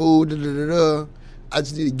 how you move, da da da da. I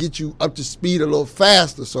just need to get you up to speed a little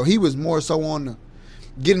faster. So he was more so on the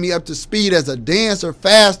getting me up to speed as a dancer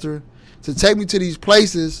faster to take me to these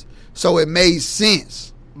places so it made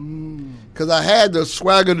sense. Because I had the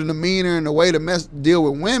swagger, the demeanor, and the way to deal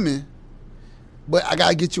with women, but I got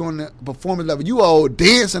to get you on the performance level. You old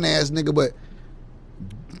dancing ass nigga, but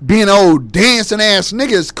being an old dancing ass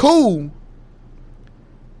nigga is cool,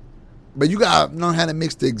 but you got to know how to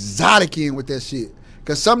mix the exotic in with that shit.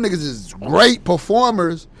 Because some niggas is great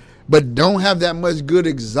performers, but don't have that much good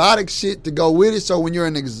exotic shit to go with it. So when you're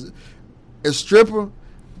a stripper,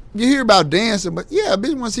 you hear about dancing, but yeah, a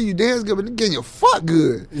bitch want to see you dance good, but getting your fuck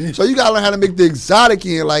good. Yeah. So you gotta learn how to make the exotic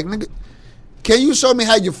in. Like, nigga, can you show me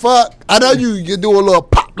how you fuck? I know you do a little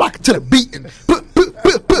pop lock to the beat and put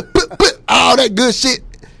all that good shit,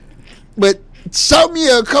 but show me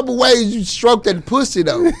a couple ways you stroke that pussy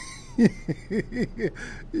though. Yeah,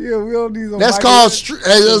 we don't need that's called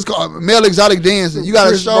male exotic dancing. You gotta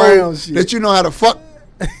Chris show that you know how to fuck.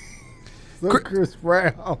 Chris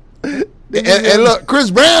Brown. And look, Chris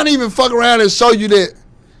Brown even fuck around and show you that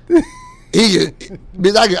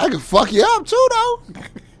bitch, I can fuck you up too though.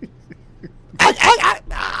 I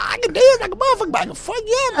can dance like a motherfucker, but I can fuck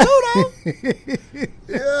you up too though.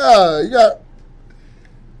 Yeah, you got.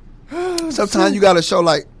 Sometimes you gotta show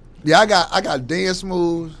like, yeah, I got dance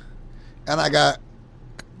moves, and I got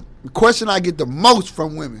the question I get the most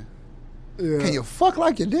from women. Yeah. Can you fuck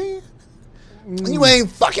like you dance? You ain't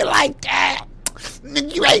fucking like that.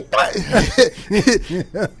 You ain't.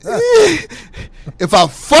 If I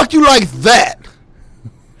fuck you like that,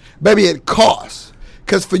 baby, it costs.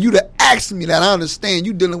 Because for you to ask me that, I understand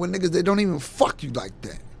you dealing with niggas that don't even fuck you like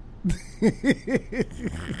that.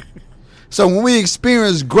 So when we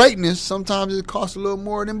experience greatness, sometimes it costs a little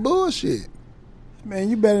more than bullshit. Man,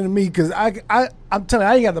 you better than me, because I'm telling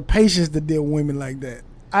you, I ain't got the patience to deal with women like that.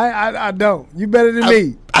 I don't. You better than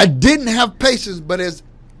me. I didn't have patience, but as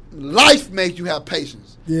life makes you have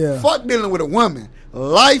patience. Yeah. Fuck dealing with a woman.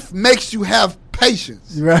 Life makes you have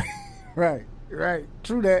patience. Right.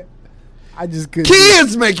 True that. I just couldn't.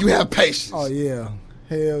 Kids make you have patience. Oh yeah.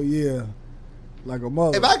 Hell yeah. Like a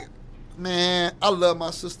mother. Man, I love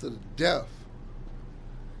my sister to death.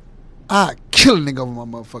 I kill a nigga over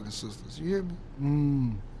my motherfucking sisters. You hear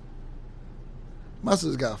me? My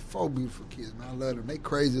sister's got 4 beautiful kids, man. I love them. They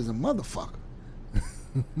crazy as a motherfucker.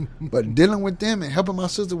 But dealing with them and helping my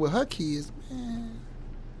sister with her kids, man.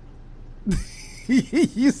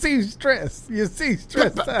 You seem stressed.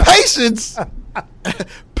 Out. Patience.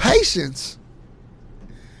 Patience.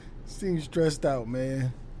 Seem stressed out,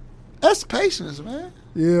 man. That's patience, man.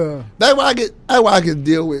 Yeah. That's why I can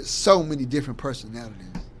deal with so many different personalities.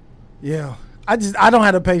 Yeah. I don't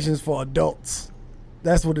have the patience for adults.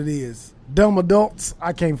 That's what it is. Dumb adults,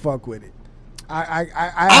 I can't fuck with it. I ain't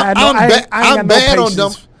got no patience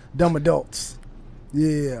on dumb adults.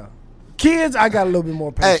 Yeah. Kids, I got a little bit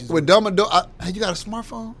more patience. Hey, with dumb adults, you got a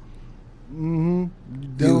smartphone? Mm-hmm.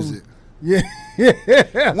 Use it.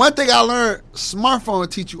 Yeah. One thing I learned, smartphone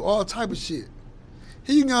teach you all type of shit.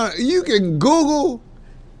 You can Google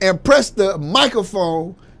and press the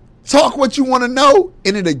microphone, talk what you want to know,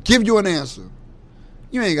 and it'll give you an answer.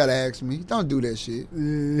 You ain't got to ask me. Don't do that shit.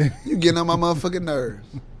 Yeah. You getting on my motherfucking nerves.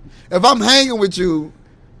 If I'm hanging with you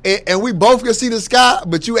and we both can see the sky,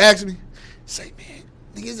 but you ask me, say, man,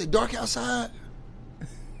 nigga, is it dark outside?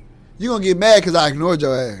 You gonna get mad because I ignored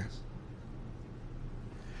your ass.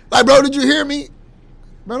 Like, bro, did you hear me?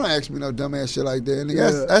 Bro, don't ask me no dumbass shit like that. Nigga,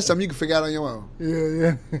 Yeah. that's something you can figure out on your own.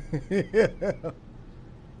 Yeah.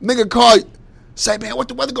 Nigga call you, say, man, what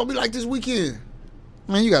the weather gonna be like this weekend?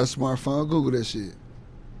 Man, you got a smartphone. Google that shit.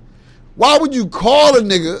 Why would you call a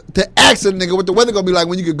nigga to ask a nigga what the weather gonna be like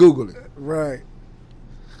when you could Google it? Right.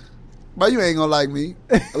 But you ain't gonna like me.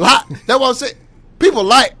 A lot. That's what I'm saying. People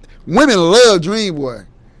like, women love Dream Boy.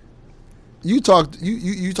 You talk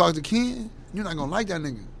to Ken, you're not gonna like that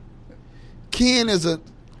nigga. Ken is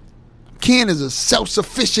a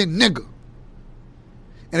self-sufficient nigga.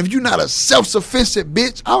 And if you're not a self-sufficient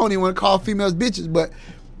bitch, I don't even want to call females bitches, but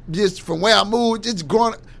just from where I move, just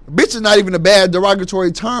growing, bitch is not even a bad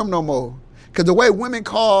derogatory term no more. Because the way women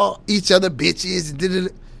call each other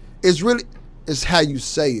bitches, it's how you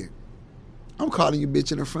say it. I'm calling you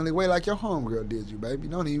bitch in a friendly way like your homegirl did you, baby.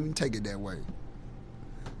 Don't even take it that way.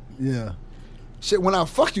 Yeah. Shit, when I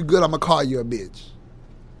fuck you good, I'm going to call you a bitch.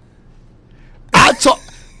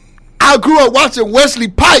 I grew up watching Wesley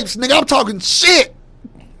Pipes, nigga. I'm talking shit.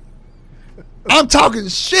 I'm talking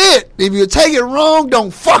shit. If you take it wrong,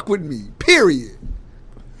 don't fuck with me. Period.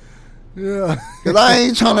 Yeah. Cause I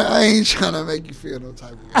ain't trying to make you feel no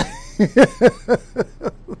type of way.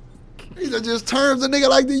 These are just terms a nigga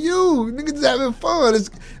like to use. Niggas just having fun.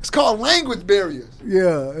 It's called language barriers.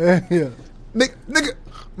 Yeah. Yeah.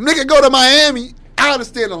 Nigga go to Miami. I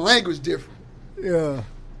understand the language different. Yeah.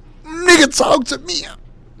 Nigga talk to me.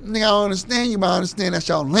 Nigga, I don't understand you, but I understand that's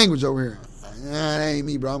y'all language over here. Nah, that ain't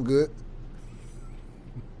me, bro. I'm good.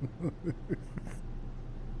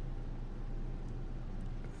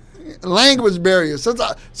 Language barriers.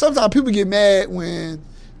 Sometimes people get mad when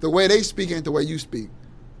the way they speak ain't the way you speak.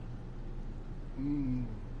 Man,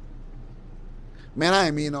 I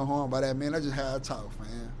ain't mean no harm by that, man. That's just how I talk,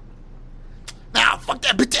 man. Nah, fuck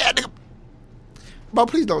that bitch ass nigga. But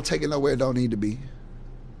please don't take it nowhere it don't need to be.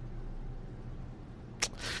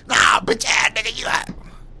 Nah, bitch ass nigga, you got.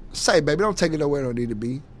 Say, baby, don't take it nowhere it don't need to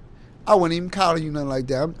be. I wasn't even calling you nothing like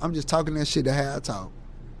that. I'm just talking that shit to how I talk.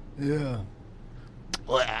 Yeah.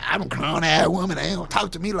 Well, I'm a grown-ass woman. They ain't gonna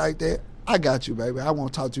talk to me like that. I got you, baby. I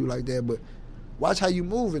won't talk to you like that, but watch how you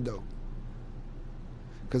move it, though.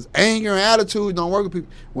 Because anger and attitude don't work with people.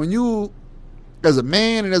 When you, as a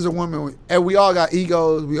man and as a woman, and we all got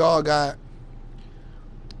egos. We all got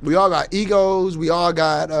egos. We all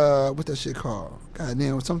got, what that shit called?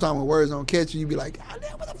 Goddamn, sometimes when words don't catch you, you be like,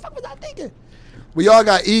 goddamn, what the fuck was I thinking? We all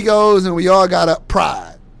got egos and we all got a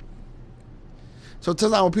pride. So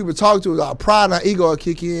sometimes when people talk to us, our pride and our ego will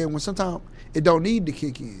kick in when sometimes it don't need to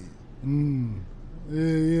kick in.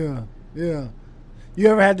 Yeah. You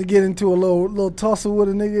ever had to get into a little tussle with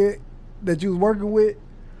a nigga that you was working with?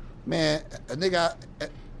 Man, a nigga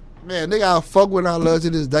I fuck with and I love to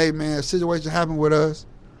this day, man. A situation happened with us.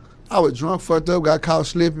 I was drunk, fucked up, got caught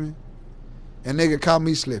slipping, and nigga caught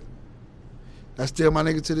me slipping. That's still my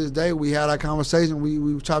nigga to this day. We had our conversation,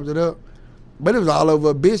 we chopped it up. But it was all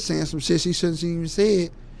over a bitch saying some shit she shouldn't even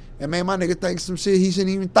said, and made my nigga think some shit he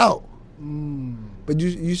shouldn't even thought. But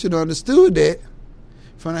you should have understood that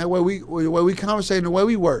from the way we conversate and the way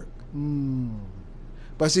we work.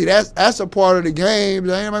 But see, that's a part of the game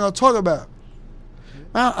that ain't nobody gonna talk about.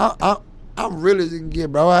 I'm really as it can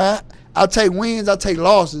get, bro. I take wins, I take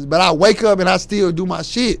losses, but I wake up and I still do my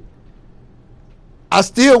shit. I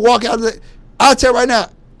still walk out. I'll tell you right now,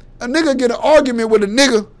 a nigga get an argument with a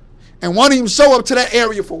nigga and won't even show up to that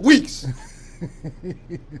area for weeks. Man,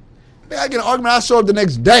 I get an argument, I show up the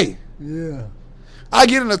next day. Yeah. I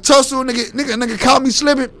get in a tussle, nigga call me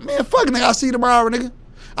slipping. Man, fuck nigga, I'll see you tomorrow, nigga.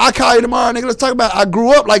 I'll call you tomorrow, nigga. Let's talk about it. I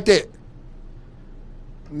grew up like that.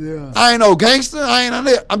 Yeah. I ain't no gangster. I ain't on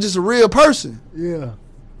that. I'm just a real person. Yeah.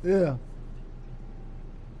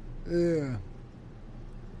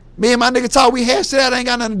 Me and my nigga talk, we had shit that ain't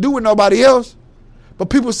got nothing to do with nobody else. But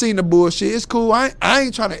people seen the bullshit. It's cool. I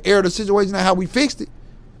ain't trying to air the situation and how we fixed it.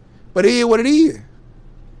 But it is what it is.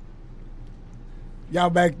 Y'all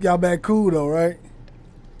back cool though, right?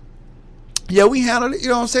 Yeah, we handled it, you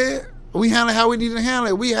know what I'm saying? We handled how we needed to handle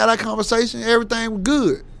it. We had our conversation, everything was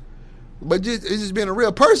good. But it's just being a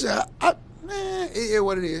real person, man, it is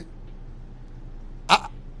what it is.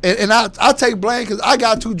 I take blame because I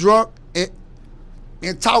got too drunk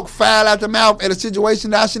and talk foul out the mouth at a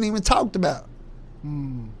situation that I shouldn't even talked about.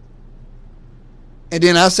 And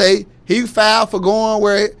then I say he foul for going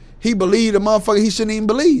where he believed a motherfucker he shouldn't even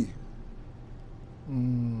believe.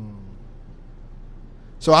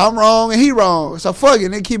 So I'm wrong and he wrong. So fuck it,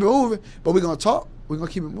 and then keep it moving. But we're gonna talk. We're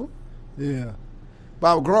gonna keep it moving. Yeah.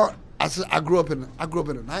 But I grew up in the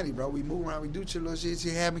 90s, bro. We move around, we do chill little shit,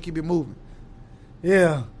 see happen, keep it moving.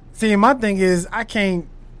 Yeah. See, my thing is I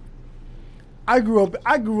I grew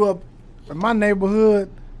up in my neighborhood.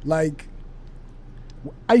 Like,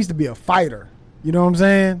 I used to be a fighter. You know what I'm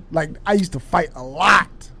saying? Like, I used to fight a lot.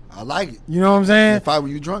 I like it. You know what I'm saying? Fight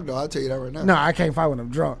when you drunk, though. I'll tell you that right now. No, I can't fight when I'm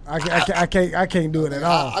drunk. I can't do it at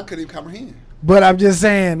all. I couldn't even comprehend. But I'm just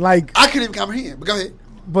saying, like, I couldn't even comprehend. But go ahead.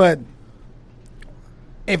 But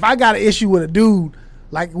if I got an issue with a dude,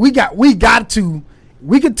 like we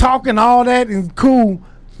could talk and all that and cool,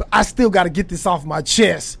 but I still got to get this off my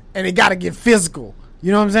chest, and it got to get physical.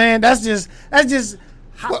 You know what I'm saying? That's just.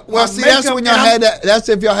 Well, see, that's when y'all had that. That's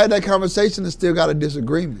if y'all had that conversation and still got a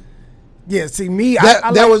disagreement. Yeah, see me.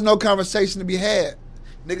 There was no conversation to be had.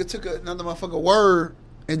 Nigga took another motherfucking word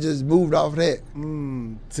and just moved off of that.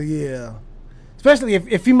 So yeah, especially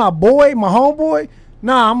if he my boy, my homeboy.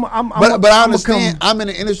 Nah, But I understand. I'm in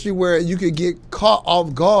an industry where you could get caught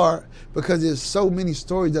off guard because there's so many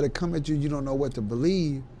stories that come at you. You don't know what to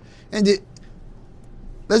believe, and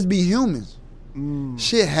let's be humans.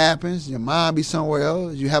 Shit happens. Your mind be somewhere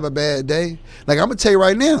else. You have a bad day. Like, I'm gonna tell you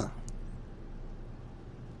right now,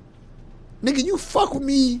 nigga, you fuck with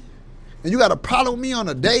me and you got a problem with me on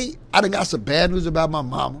a date. I done got some bad news about my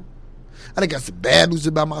mama. I done got some bad news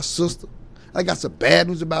about my sister. I done got some bad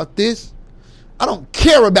news about this. I don't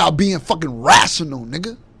care about being fucking rational,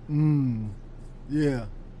 nigga. Yeah.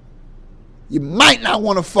 You might not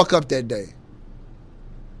want to fuck up that day.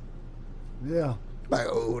 Yeah. Like,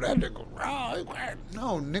 oh, that nigga wrong.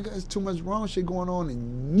 No, nigga, there's too much wrong shit going on,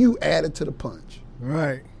 and you added to the punch.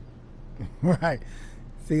 Right. Right.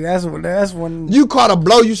 See, that's when you caught a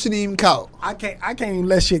blow you shouldn't even caught. I can't even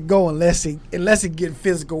let shit go unless it get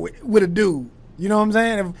physical with a dude. You know what I'm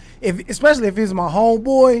saying? If especially if it's my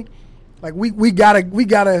homeboy, like we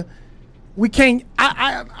can't.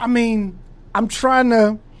 I mean, I'm trying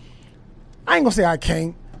to. I ain't gonna say I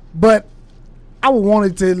can't, but I would want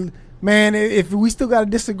it to. Man, if we still got a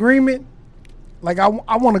disagreement, like I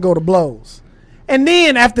want to go to blows, and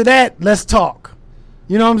then after that, let's talk.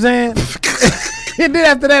 You know what I'm saying? And then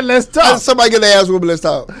after that, let's talk. Somebody get their ass whooped. Let's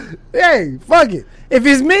talk. Hey, fuck it. If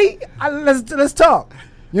it's me, let's talk.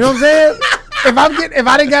 You know what I'm saying? if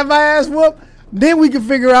I didn't got my ass whooped, then we can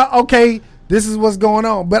figure out. Okay, this is what's going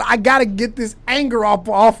on. But I gotta get this anger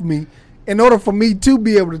off me in order for me to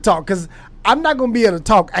be able to talk, because I'm not gonna be able to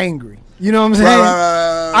talk angry. You know what I'm saying?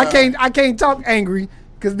 Right. I can't talk angry,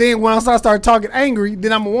 because then once I start talking angry,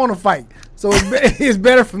 then I'm gonna want to fight. So it's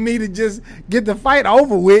better for me to just get the fight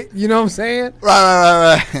over with. You know what I'm saying?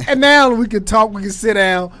 Right. And now we can talk. We can sit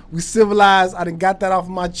down. We civilized. I done got that off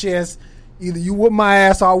my chest. Either you whoop my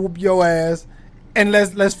ass or I whoop your ass, and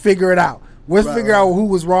let's figure it out. Let's figure out who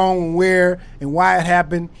was wrong and where and why it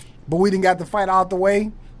happened. But we didn't got the fight out the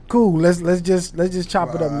way. Cool. Let's just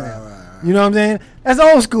chop it up now. Right. You know what I'm saying? That's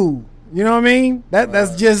old school. You know what I mean?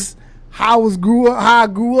 That's just how I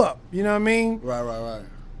grew up. You know what I mean? Right.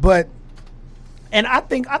 But and I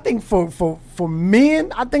think for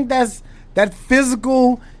men, I think that's that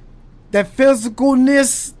physicalness.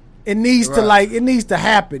 It needs it needs to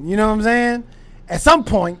happen. You know what I'm saying? At some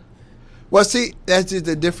point. Well, see, that's just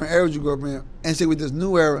a different era you grew up in. And see, with this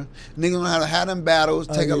new era, niggas know how to have them battles,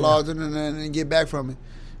 take a loss, and get back from it.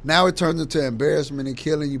 Now it turns into embarrassment and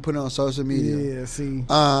killing. You put it on social media. Yeah, see.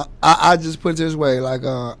 I just put it this way,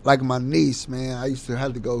 like my niece, man. I used to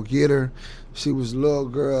have to go get her. She was a little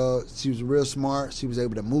girl. She was real smart. She was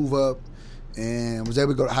able to move up and was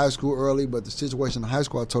able to go to high school early. But the situation in high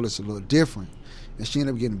school, I told her it's a little different. And she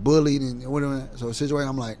ended up getting bullied and whatever. So the situation,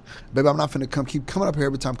 I'm like, baby, I'm not finna keep coming up here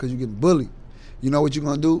every time because you're getting bullied. You know what you're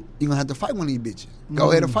gonna do? You're gonna have to fight one of these bitches.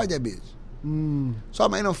 Go ahead and fight that bitch. So I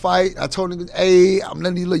made them fight. I told niggas, hey, I'm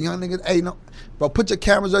letting these little young niggas, hey, no, bro, put your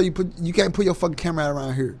cameras up. You can't put your fucking camera out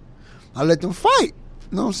around here. I let them fight.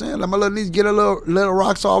 You know what I'm saying? Let my little niece get a little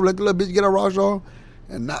rocks off. Let the little bitch get her rocks off,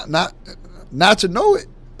 and not to know it.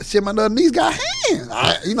 Shit, my little niece got hands.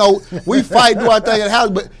 We fight, do our thing at the house,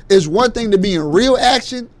 but it's one thing to be in real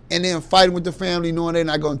action and then fighting with the family, knowing they're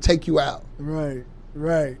not gonna take you out. Right.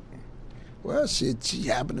 Well, shit, she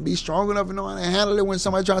happened to be strong enough to know how to handle it when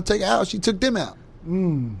somebody tried to take her out. She took them out.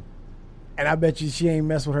 And I bet you she ain't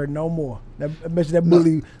mess with her no more. I bet you that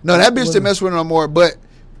bully. No, that bitch didn't mess with her no more. But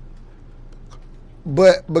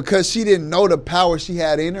because she didn't know the power she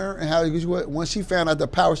had in her and how once she found out the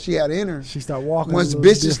power she had in her, she started walking. Once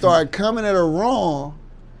bitches started coming at her wrong,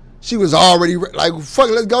 she was already like, fuck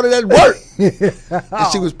it, let's go to that work.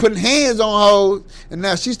 And she was putting hands on hoes, and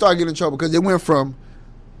now she started getting in trouble because it went from,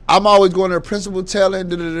 I'm always going to the principal telling.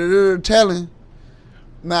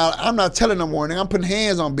 Now, I'm not telling no more. Now I'm putting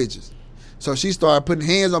hands on bitches. So she started putting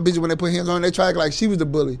hands on bitches. When they put hands on her, they try to act like she was the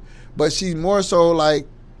bully. But she's more so like,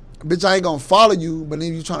 bitch, I ain't going to follow you, but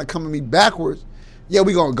then you trying to come at me backwards. Yeah,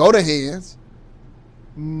 we going to go to hands.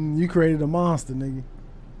 You created a monster, nigga.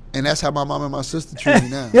 And that's how my mom and my sister treat me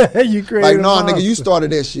now. Yeah, you created Like, a no, monster. nigga, you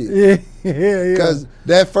started that shit. Yeah. Because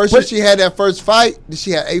that first year she had that first fight,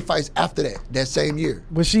 she had 8 fights after that same year.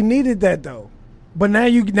 But she needed that though. But now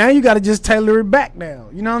you got to just tailor it back now.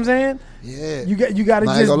 You know what I'm saying? Yeah. You got to I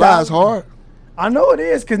ain't just. gonna lie, it's hard. I know it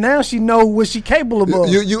is because now she know what she capable of.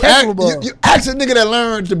 You ask a nigga that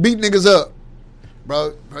learned to beat niggas up.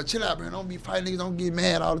 Bro, chill out, bro. Don't be fighting niggas. Don't get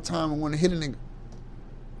mad all the time and want to hit a nigga.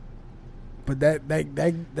 But that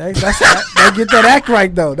get that act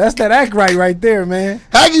right though. That's that act right there, man.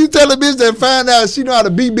 How can you tell a bitch that find out she know how to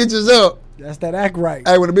beat bitches up? That's that act right.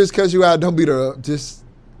 Hey, when a bitch cuss you out, don't beat her up. Just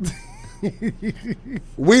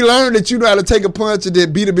we learned that you know how to take a punch and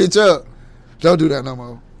then beat a bitch up. Don't do that no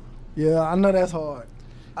more. Yeah, I know that's hard.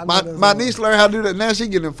 My niece learned how to do that. Now she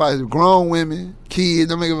getting in fights with grown women, kids.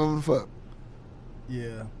 Don't make them fuck.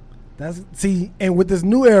 Yeah, and with this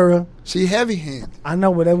new era, she heavy handed. I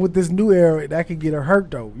know, but with this new era, that could get her hurt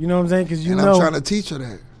though. You know what I'm saying? Because I'm trying to teach her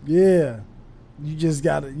that. Yeah, you just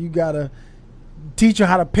gotta teach her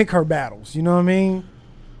how to pick her battles. You know what I mean?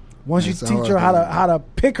 Once you teach her how to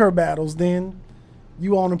pick her battles, then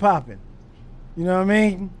you on and popping. You know what I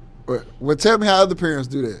mean? Well, tell me how other parents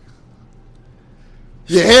do that.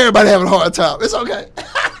 Yeah, everybody having a hard time. It's okay.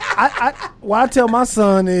 What I tell my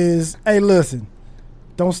son is, hey, listen,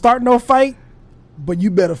 don't start no fight, but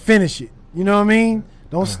you better finish it. You know what I mean?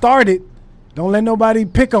 Don't start it. Don't let nobody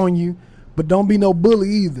pick on you, but don't be no bully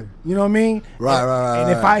either. You know what I mean? Right.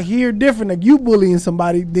 And if I hear different, like you bullying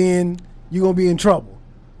somebody, then you're going to be in trouble.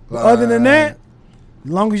 But other than that,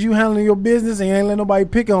 as long as you handling your business and you ain't let nobody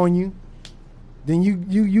pick on you, then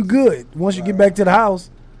you good once you get back to the house.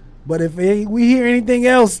 But if we hear anything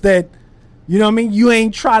else that, you know what I mean, you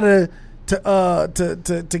ain't try to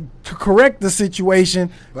correct the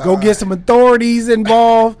situation, go get some authorities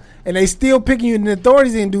involved, and they still picking you and the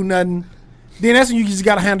authorities didn't do nothing, then that's when you just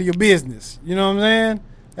got to handle your business. You know what I'm saying?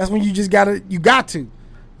 That's when you just got to. You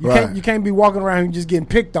can't be walking around and just getting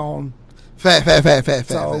picked on. Fat.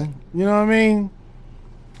 So, you know what I mean?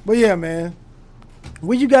 But yeah, man.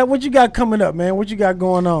 What you got coming up, man? What you got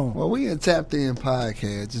going on? Well, we in Tapped In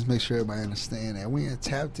Podcast. Just make sure everybody understand that. We in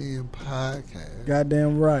Tapped In Podcast.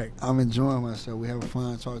 Goddamn right. I'm enjoying myself. We having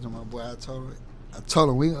fun talking to my boy. I told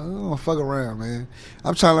him we don't fuck around, man.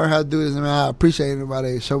 I'm trying to learn how to do this, man. I appreciate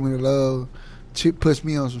everybody that show me the love, push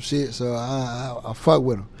me on some shit, so I fuck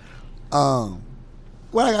with them.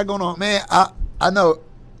 What I got going on, man? I know.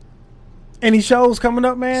 Any shows coming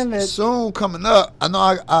up, man? Soon coming up. I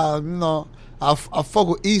know. I fuck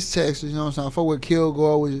with East Texas, you know what I'm saying? I fuck with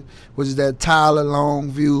Kilgore, which is that Tyler,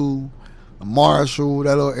 Longview, Marshall,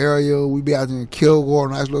 that little area. We be out there in Kilgore,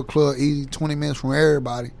 nice little club, easy, 20 minutes from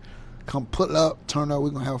everybody. Come pull up, turn up.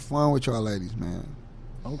 We're going to have fun with y'all ladies, man.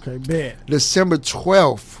 Okay, bet. December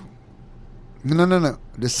 12th. No.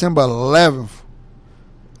 December 11th.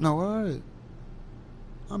 No, what?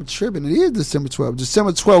 I'm tripping. It is December 12th.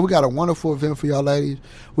 December 12th, we got a wonderful event for y'all ladies.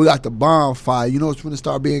 We got the bonfire. You know it's going to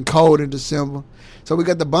start being cold in December. So we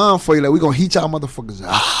got the bonfire. Like, we're going to heat y'all motherfuckers. Get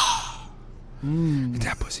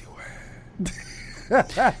that pussy wet.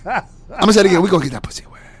 I'm going to say it again. We're going to get that pussy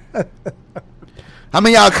wet. I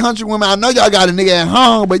mean, y'all country women, I know y'all got a nigga at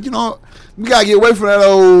home, but you know, we got to get away from that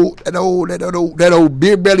old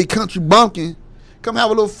beer belly country bumpkin. Come have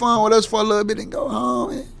a little fun with us for a little bit and go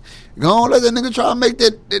home, man. Go on, let that nigga try to make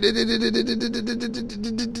that.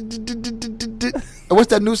 What's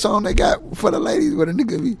that new song they got for the ladies where the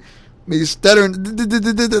nigga be stuttering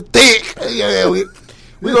thick? Yeah,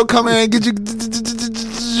 we gonna come in and get you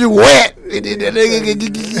wet. That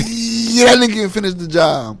nigga can finish the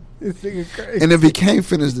job. And if he can't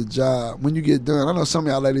finish the job, when you get done, I know some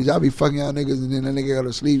of y'all ladies, y'all be fucking y'all niggas and then that nigga go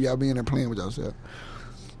to sleep, y'all be in there playing with yourself.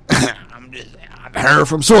 I heard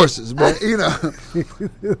from sources, but you know,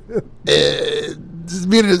 there's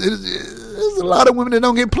a lot of women that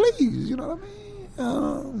don't get pleased. You know what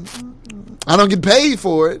I mean? I don't get paid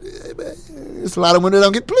for it. But it's a lot of women that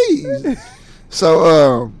don't get pleased.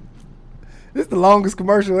 So, this is the longest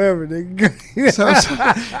commercial ever, nigga.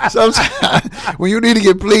 Sometimes when you need to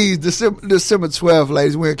get pleased, December 12th,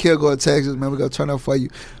 ladies, we're in Kilgore, Texas, man. We're gonna turn up for you.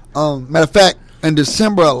 Matter of fact. And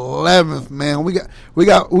December 11th, man, we got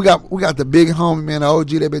the big homie, man, the OG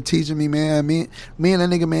that been teaching me, man. Me and that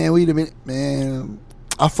nigga, man,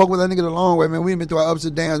 I fuck with that nigga the long way, man. We been through our ups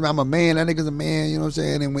and downs, man. I'm a man, that nigga's a man, you know what I'm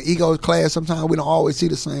saying? And when egos clash, sometimes we don't always see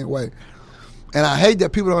the same way. And I hate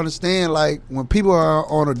that people don't understand, like, when people are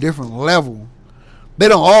on a different level, they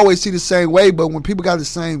don't always see the same way, but when people got the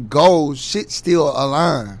same goals, shit still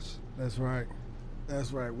aligns. That's right.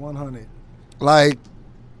 100. Like,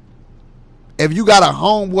 if you got a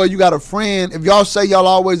homeboy, you got a friend, if y'all say y'all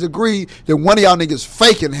always agree, then one of y'all niggas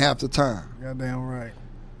faking half the time. Goddamn right.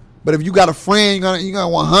 But if you got a friend, you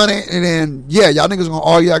got 100, and then, yeah, y'all niggas gonna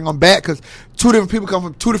argue, y'all gonna back, because two different people come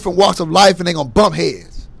from two different walks of life, and they gonna bump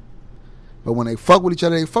heads. But when they fuck with each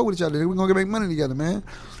other, they fuck with each other. We gonna make money together, man.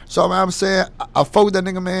 So I'm saying, I fuck with that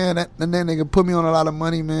nigga, man. That nigga put me on a lot of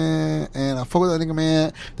money, man. And I fuck with that nigga,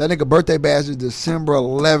 man. That nigga birthday bash is December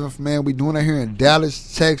 11th, man. We doing it here in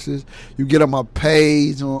Dallas, Texas. You get on my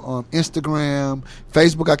page on Instagram.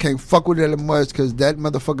 Facebook, I can't fuck with it that much because that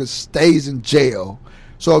motherfucker stays in jail.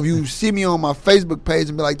 So if you see me on my Facebook page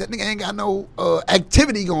and be like, that nigga ain't got no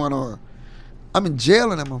activity going on, I'm in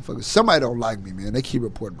jail in that motherfucker. Somebody don't like me, man. They keep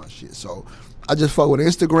reporting my shit. So I just fuck with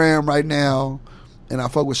Instagram right now. And I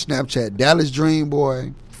fuck with Snapchat, Dallas Dream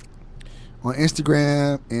Boy on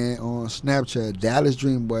Instagram and on Snapchat, Dallas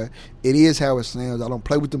Dream Boy. It is how it sounds. I don't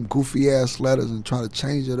play with them goofy ass letters and try to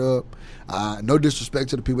change it up. No disrespect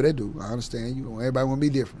to the people that do. I understand you. Everybody want to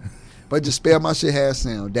be different, but just spell my shit how it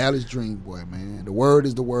sound. Dallas Dream Boy, man. The word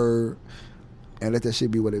is the word, and let that shit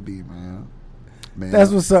be what it be, man.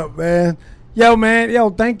 That's what's up, man. Yo, man. Yo,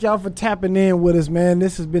 thank y'all for tapping in with us, man.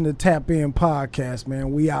 This has been the Tap In Podcast,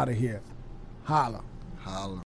 man. We out of here. Holla.